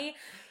shimmy,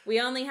 we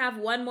only have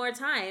one more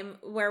time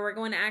where we're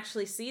going to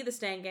actually see the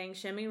Stang Gang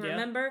shimmy.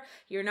 Remember,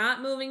 you're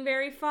not moving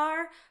very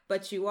far,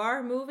 but you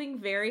are moving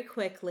very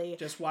quickly.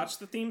 Just watch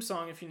the theme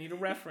song if you need a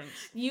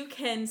reference. You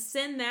can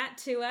send that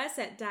to us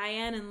at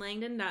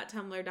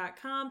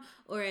dianeandlangdon.tumblr.com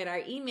or at our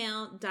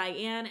email,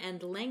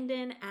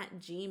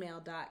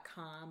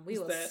 dianeandlangdon@gmail.com. We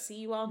will see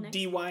you all next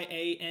time.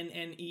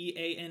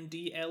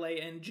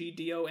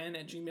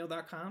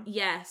 DYANNEANDLANGDON@gmail.com?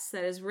 Yes,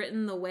 that is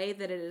written the way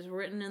that it is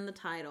written in the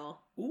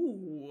title.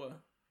 Ooh.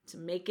 To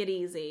make it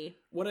easy.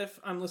 What if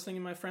I'm listening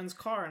in my friend's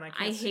car and I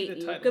can't see the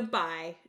title? I hate you. Goodbye.